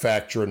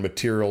manufacture and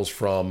materials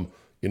from,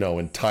 in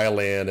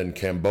Thailand and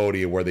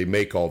Cambodia, where they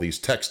make all these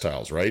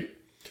textiles, right?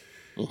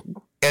 Mm-hmm.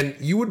 And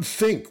you would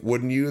think,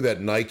 wouldn't you,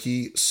 that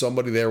Nike,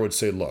 somebody there would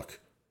say, look,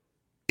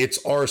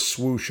 it's our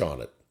swoosh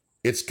on it.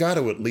 It's got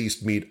to at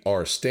least meet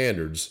our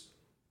standards,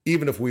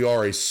 even if we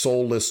are a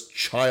soulless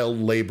child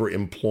labor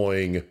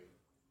employing,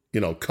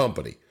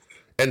 company.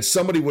 And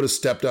somebody would have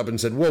stepped up and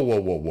said,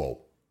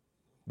 whoa.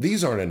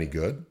 These aren't any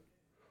good.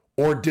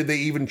 Or did they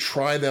even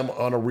try them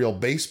on a real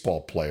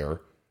baseball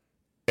player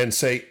and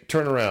say,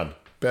 turn around,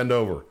 bend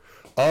over.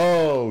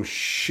 Oh,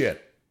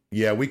 shit.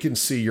 Yeah, we can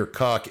see your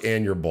cock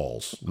and your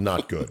balls.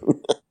 Not good.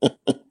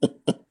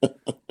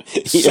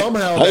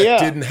 Somehow that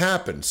didn't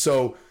happen.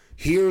 So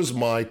here's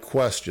my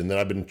question that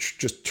I've been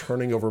just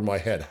turning over my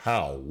head.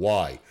 How?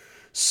 Why?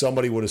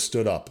 Somebody would have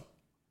stood up.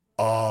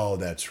 Oh,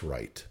 that's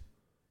right.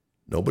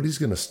 Nobody's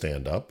going to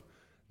stand up.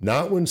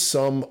 Not when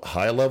some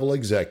high-level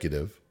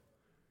executive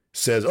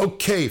says,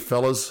 okay,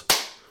 fellas,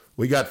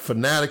 we got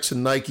Fanatics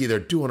and Nike. They're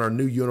doing our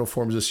new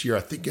uniforms this year.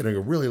 I think you're going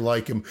to really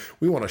like them.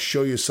 We want to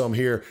show you some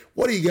here.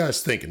 What are you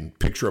guys thinking?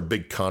 Picture a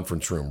big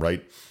conference room,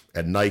 right?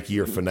 At Nike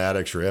or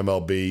Fanatics or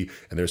MLB,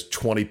 and there's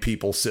 20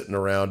 people sitting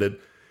around it.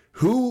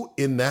 Who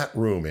in that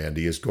room,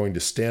 Andy, is going to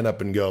stand up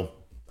and go,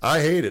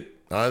 I hate it.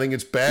 I think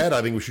it's bad.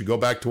 I think we should go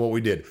back to what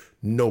we did.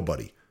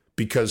 Nobody.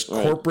 Because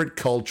corporate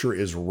culture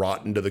is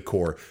rotten to the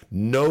core.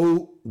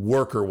 No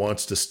worker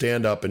wants to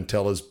stand up and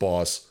tell his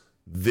boss,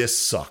 this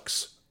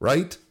sucks,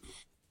 right?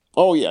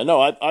 Oh, yeah.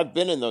 No, I've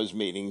been in those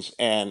meetings,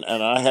 and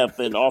I have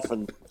been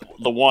often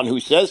the one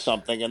who says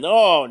something, and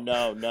no.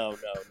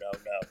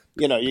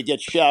 You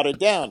get shouted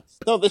down.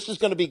 No, this is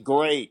going to be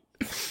great.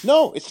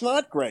 No, it's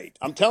not great.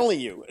 I'm telling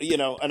you,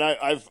 and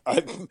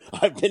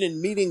I've been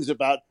in meetings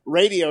about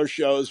radio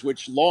shows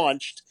which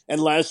launched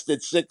and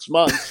lasted 6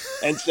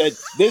 months and said,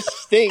 this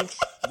stinks.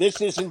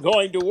 This isn't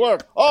going to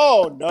work.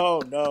 Oh, no.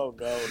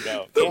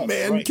 The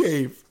man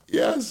cave.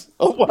 Yes.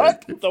 Oh,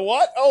 what? The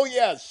what? Oh,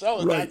 yes.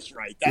 Oh, right. That's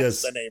right.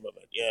 That's the name of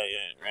it. Yeah,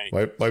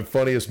 right. My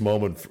funniest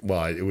moment,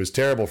 it was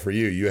terrible for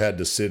you. You had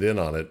to sit in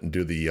on it and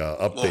do the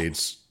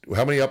updates.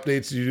 How many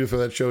updates did you do for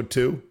that show,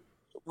 2?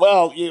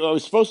 Well, it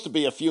was supposed to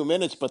be a few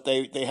minutes, but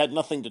they had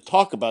nothing to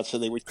talk about, so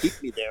they would keep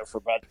me there for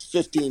about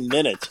 15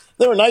 minutes.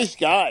 They were nice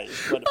guys,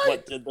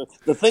 but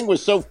the thing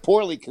was so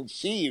poorly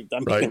conceived. I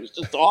mean, It was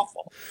just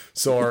awful.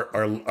 So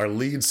our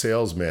lead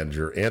sales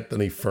manager,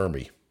 Anthony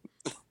Fermi,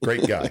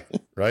 great guy,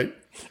 right?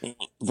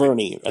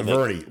 Verney,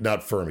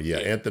 not Fermi. Yeah,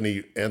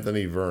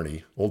 Anthony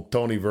Verney, old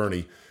Tony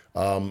Verney,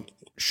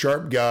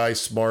 sharp guy,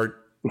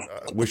 smart.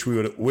 Wish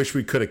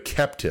we could have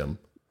kept him.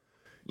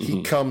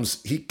 He comes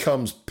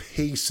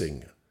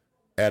pacing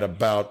at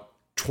about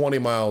 20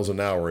 miles an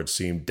hour, it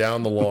seemed,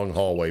 down the long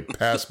hallway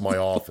past my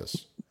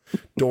office.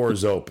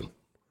 Doors open.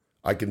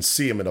 I can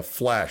see him in a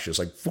flash. It's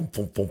like, boom,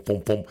 boom, boom, boom,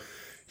 boom.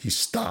 He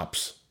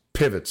stops,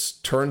 pivots,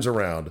 turns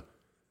around,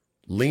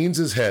 leans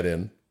his head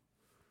in,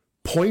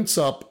 points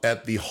up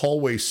at the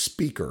hallway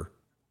speaker,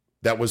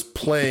 that was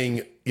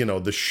playing,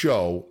 the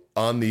show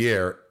on the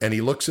air, and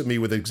he looks at me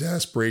with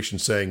exasperation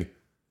saying,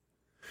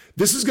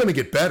 "This is going to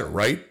get better,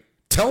 right?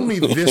 Tell me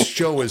this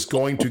show is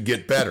going to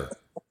get better."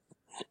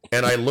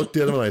 And I looked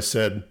at him and I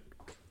said,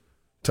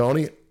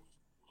 "Tony,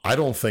 I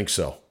don't think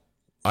so.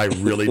 I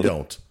really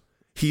don't."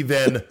 He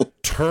then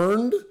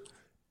turned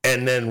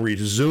and then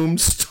resumed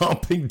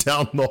stomping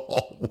down the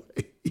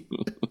hallway.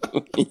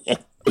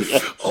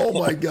 Oh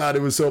my God,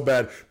 it was so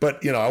bad.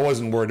 But, I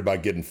wasn't worried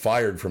about getting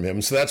fired from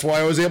him. So that's why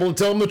I was able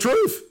to tell him the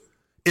truth.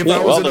 If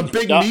I was in a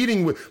big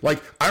meeting with,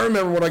 I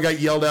remember when I got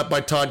yelled at by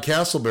Todd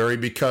Castleberry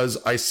because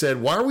I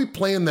said, "Why are we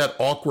playing that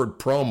awkward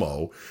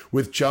promo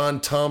with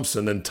John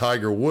Thompson and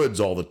Tiger Woods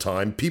all the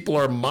time? People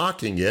are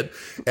mocking it."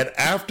 And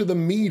after the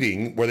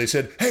meeting where they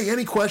said, "Hey,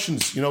 any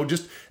questions,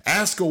 just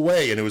ask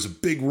away." And it was a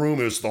big room.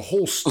 It was the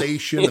whole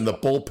station and the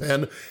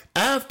bullpen.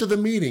 After the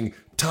meeting,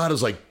 Todd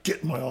was like,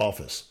 "Get in my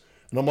office."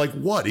 And I'm like,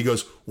 "What?" He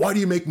goes, "Why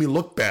do you make me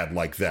look bad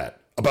like that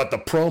about the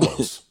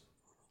promos?"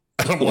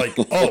 And I'm like,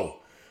 "Oh,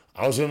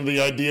 I was under the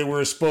idea we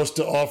were supposed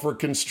to offer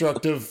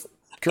constructive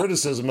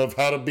criticism of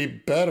how to be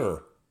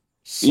better.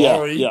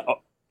 Sorry." Yeah.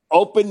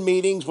 Open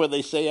meetings where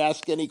they say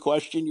ask any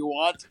question you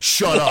want.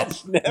 Shut up.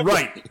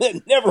 Right.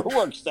 It never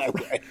works that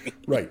way.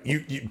 Right.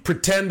 You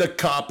pretend a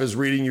cop is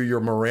reading you your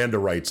Miranda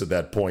rights at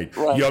that point.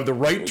 Right. You have the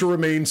right to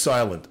remain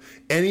silent.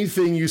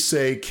 Anything you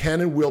say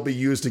can and will be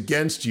used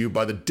against you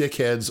by the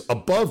dickheads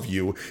above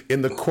you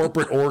in the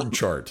corporate org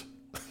chart.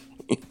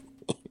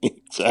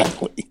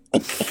 Exactly.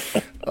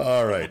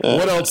 All right.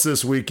 What else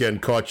this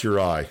weekend caught your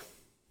eye?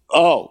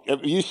 Oh,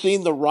 have you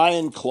seen the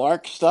Ryan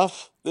Clark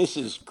stuff? This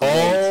is great.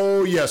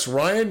 Oh, yes.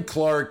 Ryan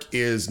Clark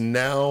is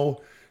now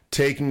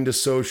taking to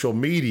social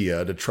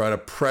media to try to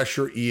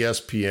pressure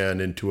ESPN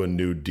into a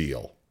new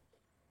deal.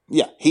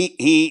 Yeah,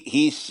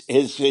 his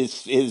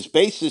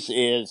basis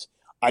is,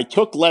 I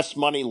took less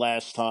money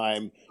last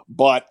time,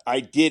 but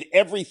I did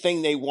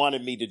everything they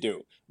wanted me to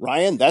do.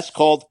 Ryan, that's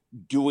called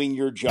doing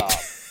your job.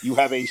 You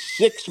have a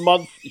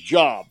 6-month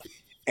job,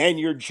 and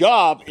your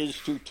job is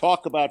to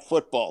talk about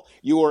football.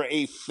 You are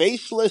a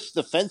faceless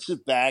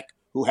defensive back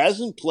who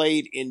hasn't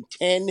played in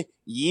 10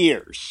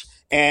 years.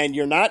 And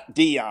you're not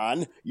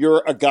Dion.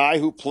 You're a guy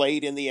who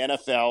played in the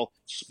NFL,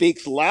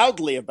 speaks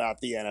loudly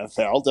about the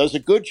NFL, does a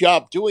good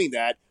job doing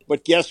that.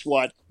 But guess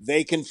what?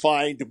 They can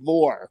find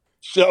more.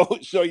 So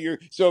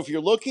if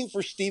you're looking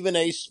for Stephen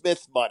A.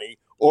 Smith money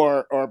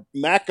or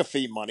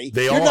McAfee money,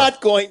 you're not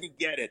going to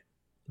get it.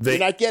 You're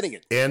not getting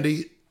it.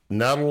 Andy,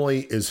 not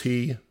only is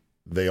he,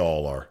 they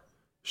all are.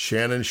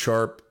 Shannon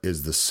Sharp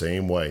is the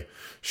same way.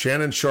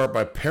 Shannon Sharp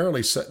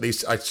apparently said,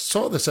 I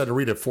saw this, I had to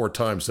read it 4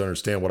 times to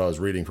understand what I was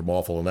reading from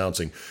Awful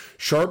Announcing.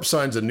 Sharp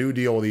signs a new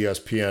deal with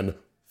ESPN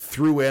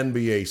through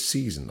NBA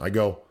season. I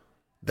go,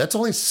 that's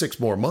only 6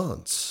 more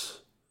months.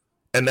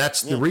 And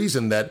that's the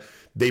reason that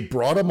they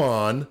brought him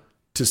on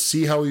to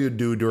see how he would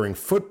do during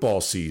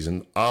football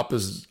season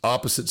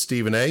opposite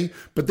Stephen A.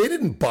 But they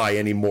didn't buy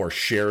any more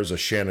shares of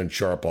Shannon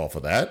Sharp off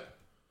of that.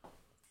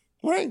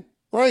 Right.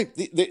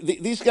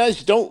 These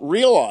guys don't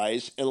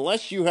realize,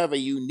 unless you have a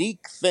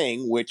unique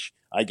thing, which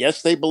I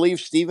guess they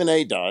believe Stephen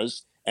A.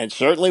 does, and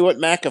certainly what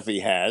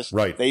McAfee has,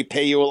 right, they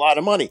pay you a lot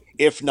of money.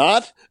 If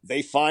not,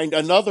 they find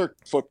another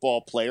football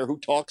player who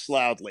talks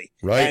loudly.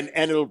 Right.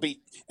 And it'll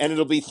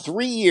be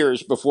 3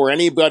 years before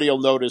anybody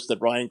will notice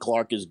that Ryan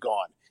Clark is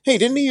gone. Hey,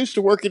 didn't he used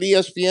to work at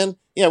ESPN?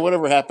 Yeah,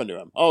 whatever happened to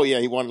him? Oh, yeah,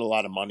 he wanted a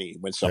lot of money. He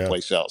went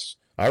someplace else.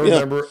 I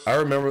remember,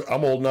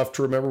 I'm old enough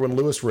to remember when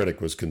Louis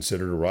Riddick was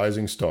considered a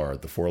rising star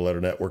at the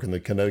 4-letter network in the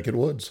Connecticut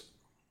woods.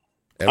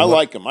 And I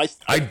like him.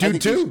 I do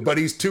too, but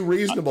he's too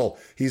reasonable.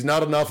 He's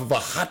not enough of a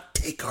hot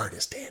take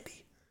artist,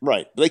 Andy.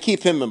 Right. They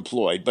keep him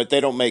employed, but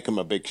they don't make him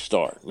a big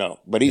star. No,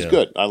 but he's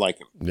good. I like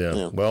him.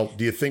 Yeah. Well,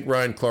 do you think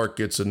Ryan Clark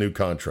gets a new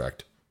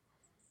contract?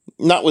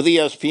 Not with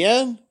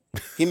ESPN.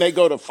 He may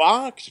go to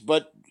Fox,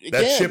 but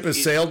again, that ship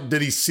has sailed.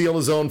 Did he seal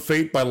his own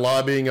fate by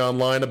lobbying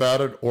online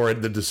about it, or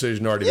had the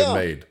decision already been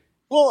made?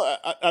 Well,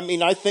 I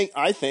mean, I think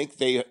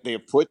they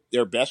have put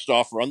their best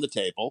offer on the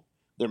table.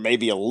 There may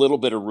be a little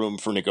bit of room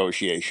for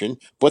negotiation,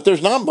 but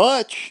there's not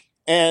much.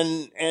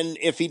 And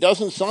if he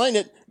doesn't sign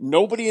it,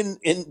 nobody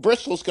in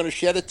Bristol's going to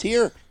shed a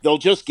tear. They'll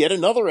just get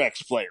another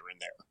ex-player in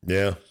there.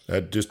 Yeah,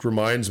 that just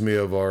reminds me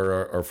of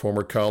our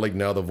former colleague,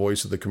 now the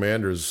voice of the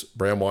Commanders,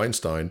 Bram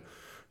Weinstein,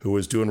 who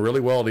was doing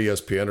really well at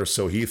ESPN, or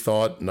so he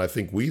thought, and I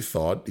think we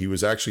thought. He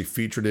was actually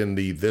featured in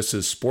the This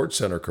Is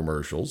SportsCenter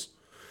commercials,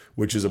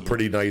 which is a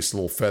pretty nice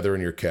little feather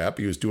in your cap.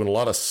 He was doing a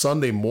lot of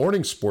Sunday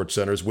morning sports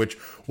centers, which,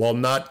 while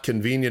not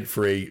convenient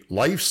for a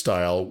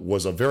lifestyle,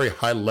 was a very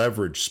high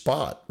leverage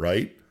spot,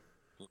 right?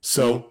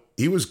 So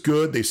he was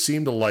good. They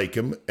seemed to like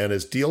him, and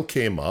his deal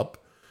came up,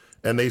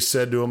 and they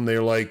said to him,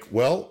 they're like,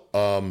 well,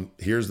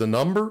 here's the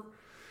number,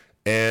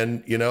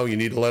 and, you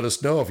need to let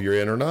us know if you're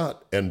in or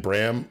not. And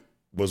Bram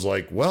was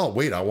like, well,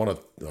 wait, I want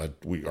to,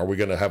 are we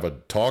going to have a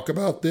talk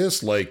about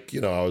this? I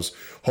was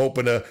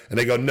hoping to, and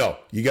they go, no,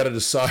 you got to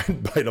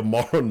decide by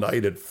tomorrow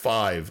night at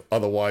 5,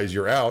 otherwise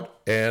you're out.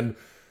 And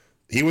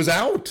he was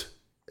out.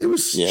 It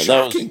was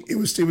shocking. It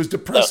was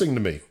depressing to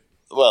me.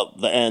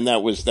 and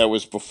that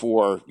was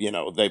before,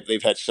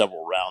 they've had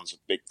several rounds of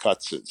big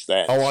cuts since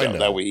then. Oh, I So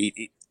know.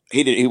 that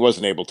he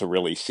wasn't able to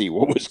really see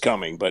what was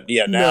coming. But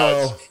yeah, now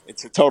No.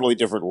 it's a totally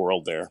different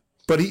world there.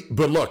 But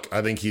look,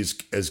 I think he's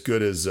as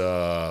good as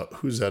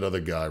who's that other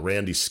guy,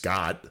 Randy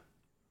Scott.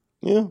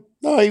 Yeah,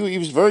 no, he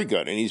was very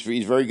good, and he's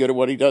very good at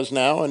what he does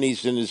now, and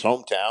he's in his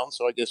hometown.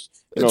 So I guess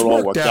it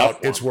all worked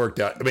out. It's worked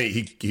out. I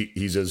mean,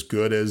 he's as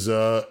good as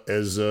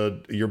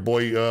your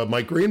boy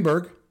Mike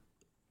Greenberg.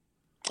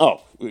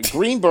 Oh,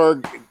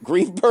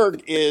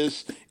 Greenberg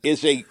is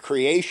a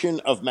creation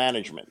of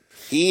management.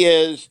 He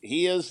is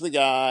the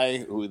guy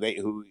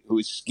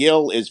whose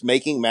skill is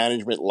making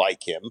management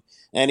like him,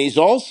 and he's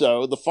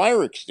also the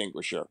fire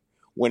extinguisher.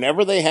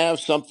 Whenever they have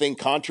something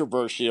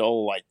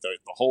controversial like the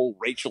whole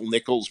Rachel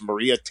Nichols,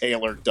 Maria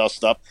Taylor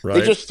dust up,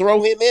 Right. They just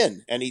throw him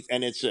in, and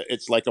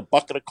it's like a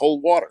bucket of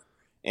cold water.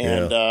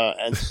 And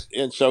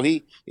and so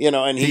he's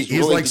like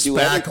to do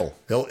Spackle.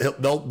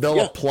 They'll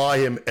apply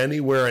him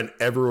anywhere and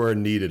everywhere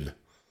needed.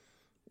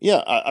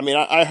 Yeah, I mean,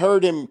 I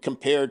heard him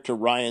compared to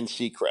Ryan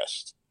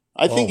Seacrest.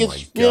 I think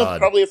it's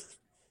probably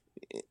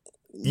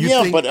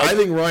I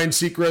think Ryan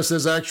Seacrest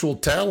has actual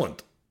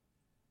talent.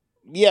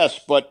 Yes,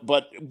 but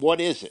what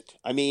is it?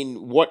 I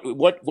mean,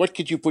 what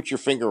could you put your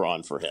finger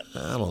on for him?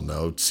 I don't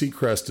know.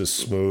 Seacrest is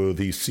smooth.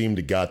 He seemed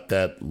to got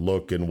that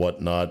look and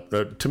whatnot.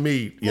 To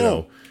me, you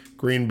know,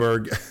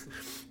 Greenberg,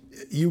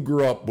 you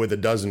grew up with a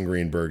dozen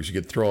Greenbergs. You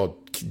could throw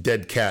a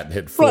dead cat and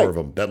hit four of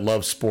them that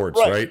love sports,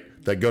 right?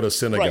 That go to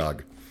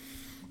synagogue. Right.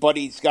 But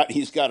he's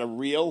got a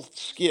real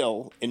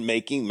skill in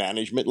making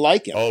management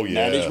like him. Oh, yeah.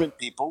 Management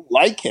people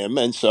like him,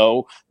 and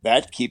so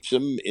that keeps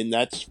him in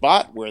that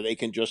spot where they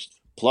can just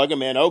plug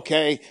him in.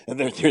 Okay, and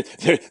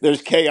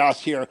there's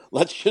chaos here.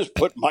 Let's just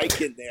put Mike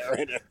in there,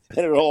 and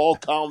it'll all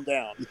calm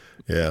down.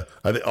 Yeah,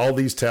 I think all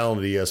these talent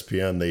at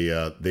ESPN,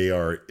 they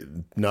are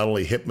not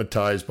only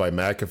hypnotized by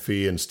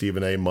McAfee and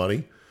Stephen A.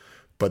 money,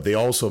 but they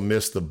also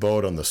miss the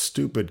boat on the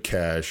stupid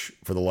cash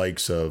for the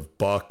likes of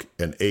Buck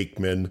and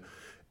Aikman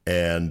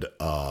and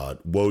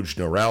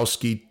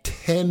Wojnarowski.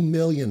 $10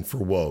 million for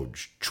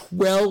Woj,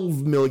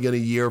 $12 million a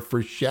year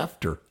for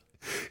Schefter.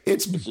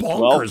 It's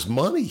bonkers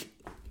money.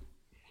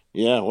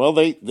 Yeah, well,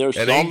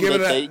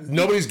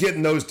 nobody's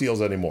getting those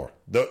deals anymore.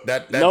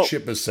 That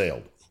ship has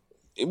sailed.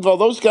 Well,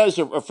 those guys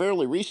are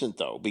fairly recent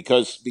though,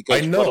 because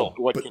I know,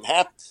 what can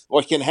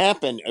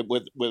happen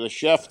with a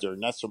Schefter,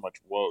 not so much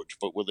Woj,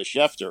 but with a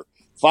Schefter,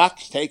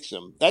 Fox takes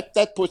them.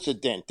 That puts a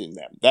dent in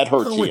them. That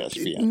hurts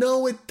ESPN.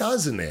 No, it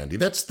doesn't, Andy.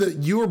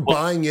 You're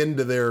buying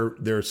into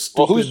their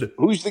stupid. Well,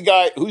 who's the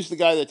guy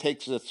that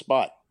takes that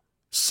spot?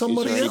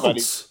 Somebody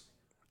else.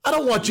 I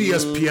don't watch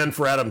ESPN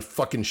for Adam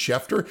fucking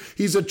Schefter.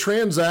 He's a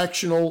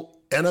transactional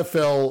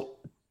NFL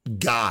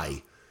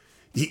guy.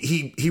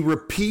 He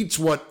repeats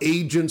what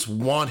agents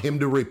want him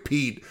to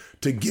repeat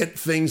to get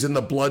things in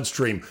the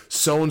bloodstream.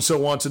 So-and-so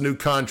wants a new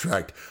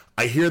contract.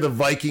 I hear the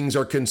Vikings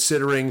are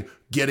considering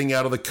getting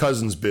out of the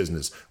Cousins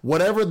business.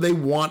 Whatever they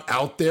want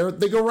out there,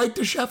 they go right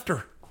to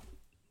Schefter.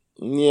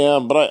 Yeah,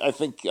 but I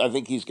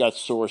think he's got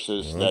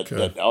sources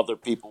that other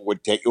people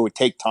would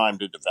take time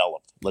to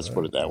develop. Let's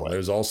put it that way.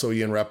 There's also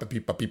Ian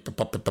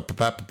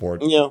Rappaport.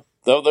 Yeah,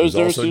 there's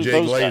also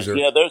Jay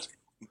Glazer.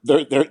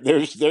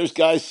 There's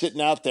guys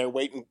sitting out there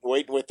waiting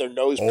with their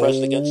nose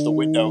pressed against the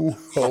window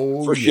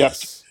for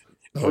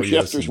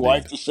Schefter's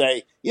wife to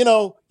say,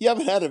 you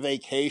haven't had a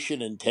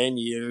vacation in 10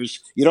 years.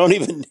 You don't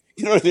even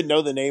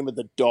know the name of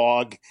the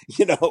dog.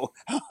 How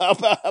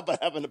about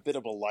having a bit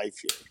of a life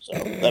here?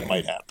 So that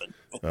might happen.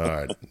 All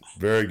right.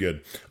 Very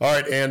good. All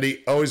right,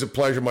 Andy, always a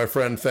pleasure, my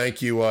friend.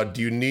 Thank you.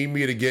 Do you need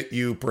me to get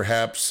you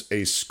perhaps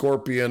a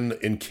scorpion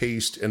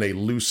encased in a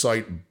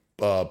lucite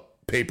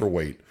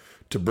paperweight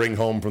to bring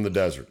home from the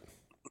desert?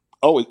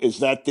 Oh, is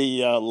that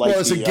the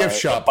it's a gift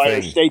shop Empire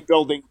thing. State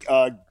Building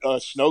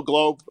snow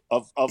globe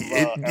of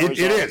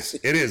Arizona?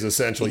 It is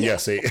essentially,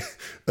 yes.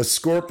 A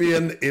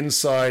scorpion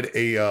inside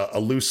a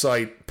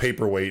lucite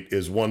paperweight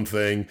is one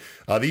thing.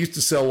 They used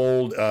to sell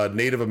old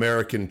Native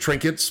American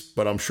trinkets,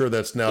 but I'm sure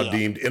that's now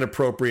deemed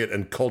inappropriate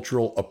and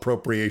cultural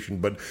appropriation.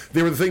 But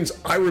they were the things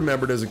I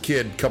remembered as a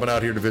kid coming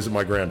out here to visit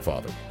my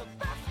grandfather.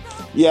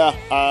 Yeah,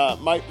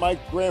 my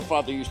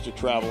grandfather used to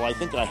travel. I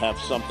think I have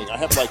something. I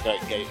have like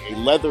a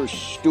leather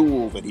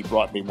stool that he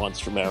brought me once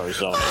from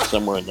Arizona,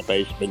 somewhere in the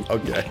basement.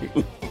 Okay.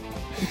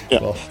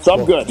 Yeah,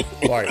 I'm good.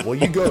 All right. Well,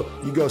 you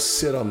go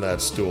sit on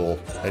that stool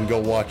and go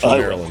watch a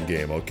Maryland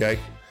game. Okay.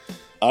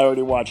 I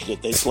already watched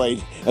it. They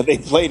played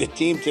a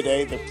team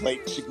today that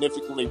played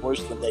significantly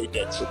worse than they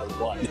did, so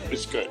they won. It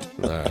was good.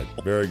 All right.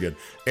 Very good.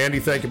 Andy,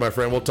 thank you, my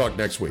friend. We'll talk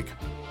next week.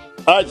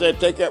 All right, Zed.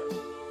 Take care.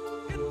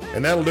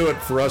 And that'll do it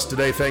for us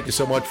today. Thank you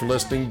so much for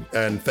listening,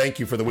 and thank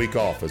you for the week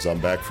off as I'm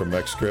back from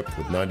X Trip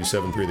with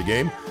 97.3 The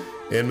Game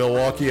in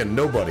Milwaukee, and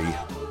nobody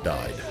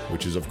died,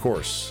 which is, of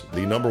course,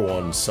 the number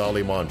one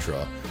Solly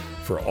mantra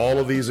for all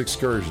of these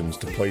excursions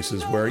to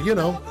places where,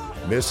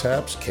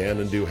 mishaps can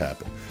and do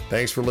happen.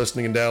 Thanks for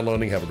listening and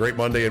downloading. Have a great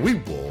Monday, and we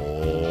will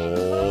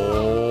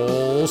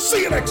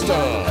see you next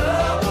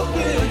time.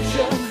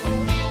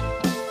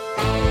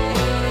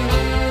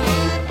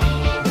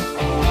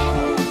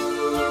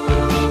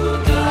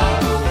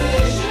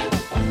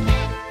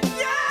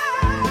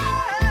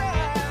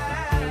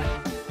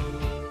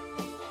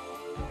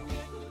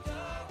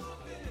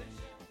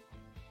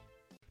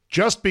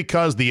 Just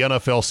because the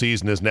NFL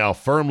season is now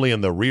firmly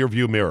in the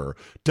rearview mirror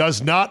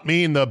does not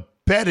mean the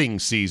betting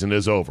season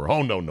is over.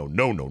 Oh, no, no,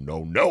 no, no,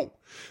 no, no.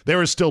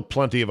 There is still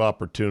plenty of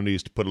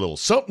opportunities to put a little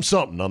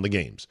something on the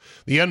games.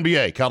 The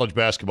NBA, college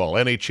basketball,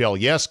 NHL,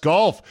 yes,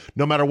 golf.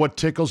 No matter what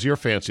tickles your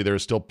fancy, there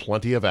is still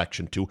plenty of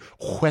action to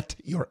whet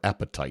your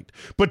appetite.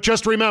 But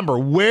just remember,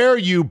 where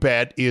you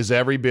bet is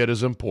every bit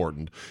as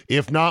important,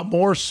 if not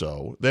more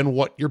so, than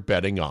what you're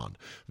betting on.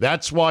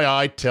 That's why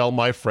I tell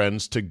my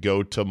friends to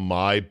go to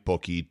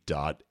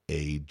mybookie.ag.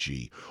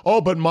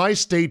 Oh, but my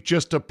state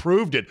just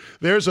approved it.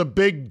 There's a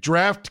big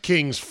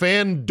DraftKings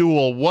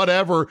FanDuel,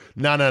 whatever.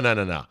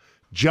 No.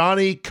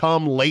 Johnny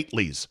come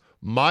latelys.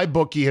 My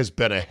bookie has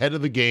been ahead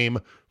of the game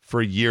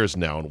for years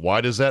now. And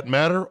why does that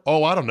matter?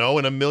 Oh, I don't know,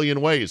 in a million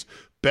ways.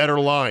 Better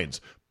lines,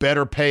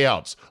 better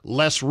payouts,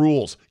 less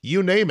rules,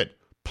 you name it.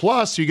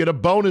 Plus, you get a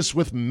bonus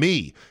with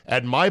me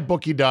at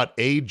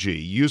mybookie.ag.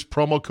 Use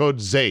promo code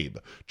ZABE,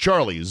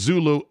 Charlie,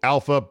 Zulu,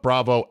 Alpha,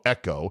 Bravo,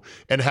 Echo,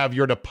 and have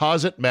your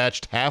deposit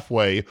matched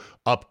halfway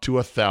up to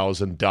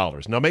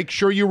 $1,000. Now, make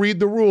sure you read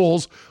the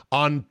rules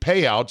on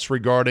payouts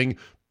regarding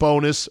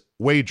bonus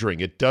wagering.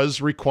 It does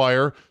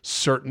require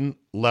certain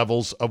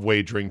levels of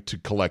wagering to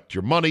collect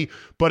your money,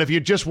 but if you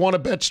just want to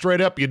bet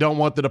straight up, you don't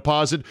want the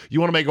deposit,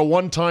 you want to make a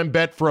one-time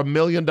bet for $1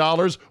 million,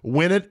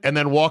 win it, and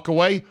then walk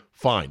away,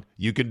 fine.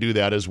 You can do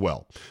that as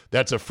well.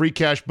 That's a free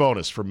cash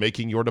bonus for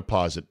making your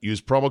deposit.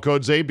 Use promo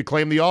code ZABE to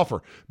claim the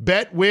offer.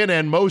 Bet, win,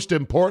 and most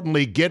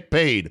importantly, get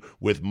paid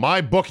with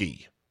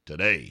MyBookie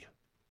today.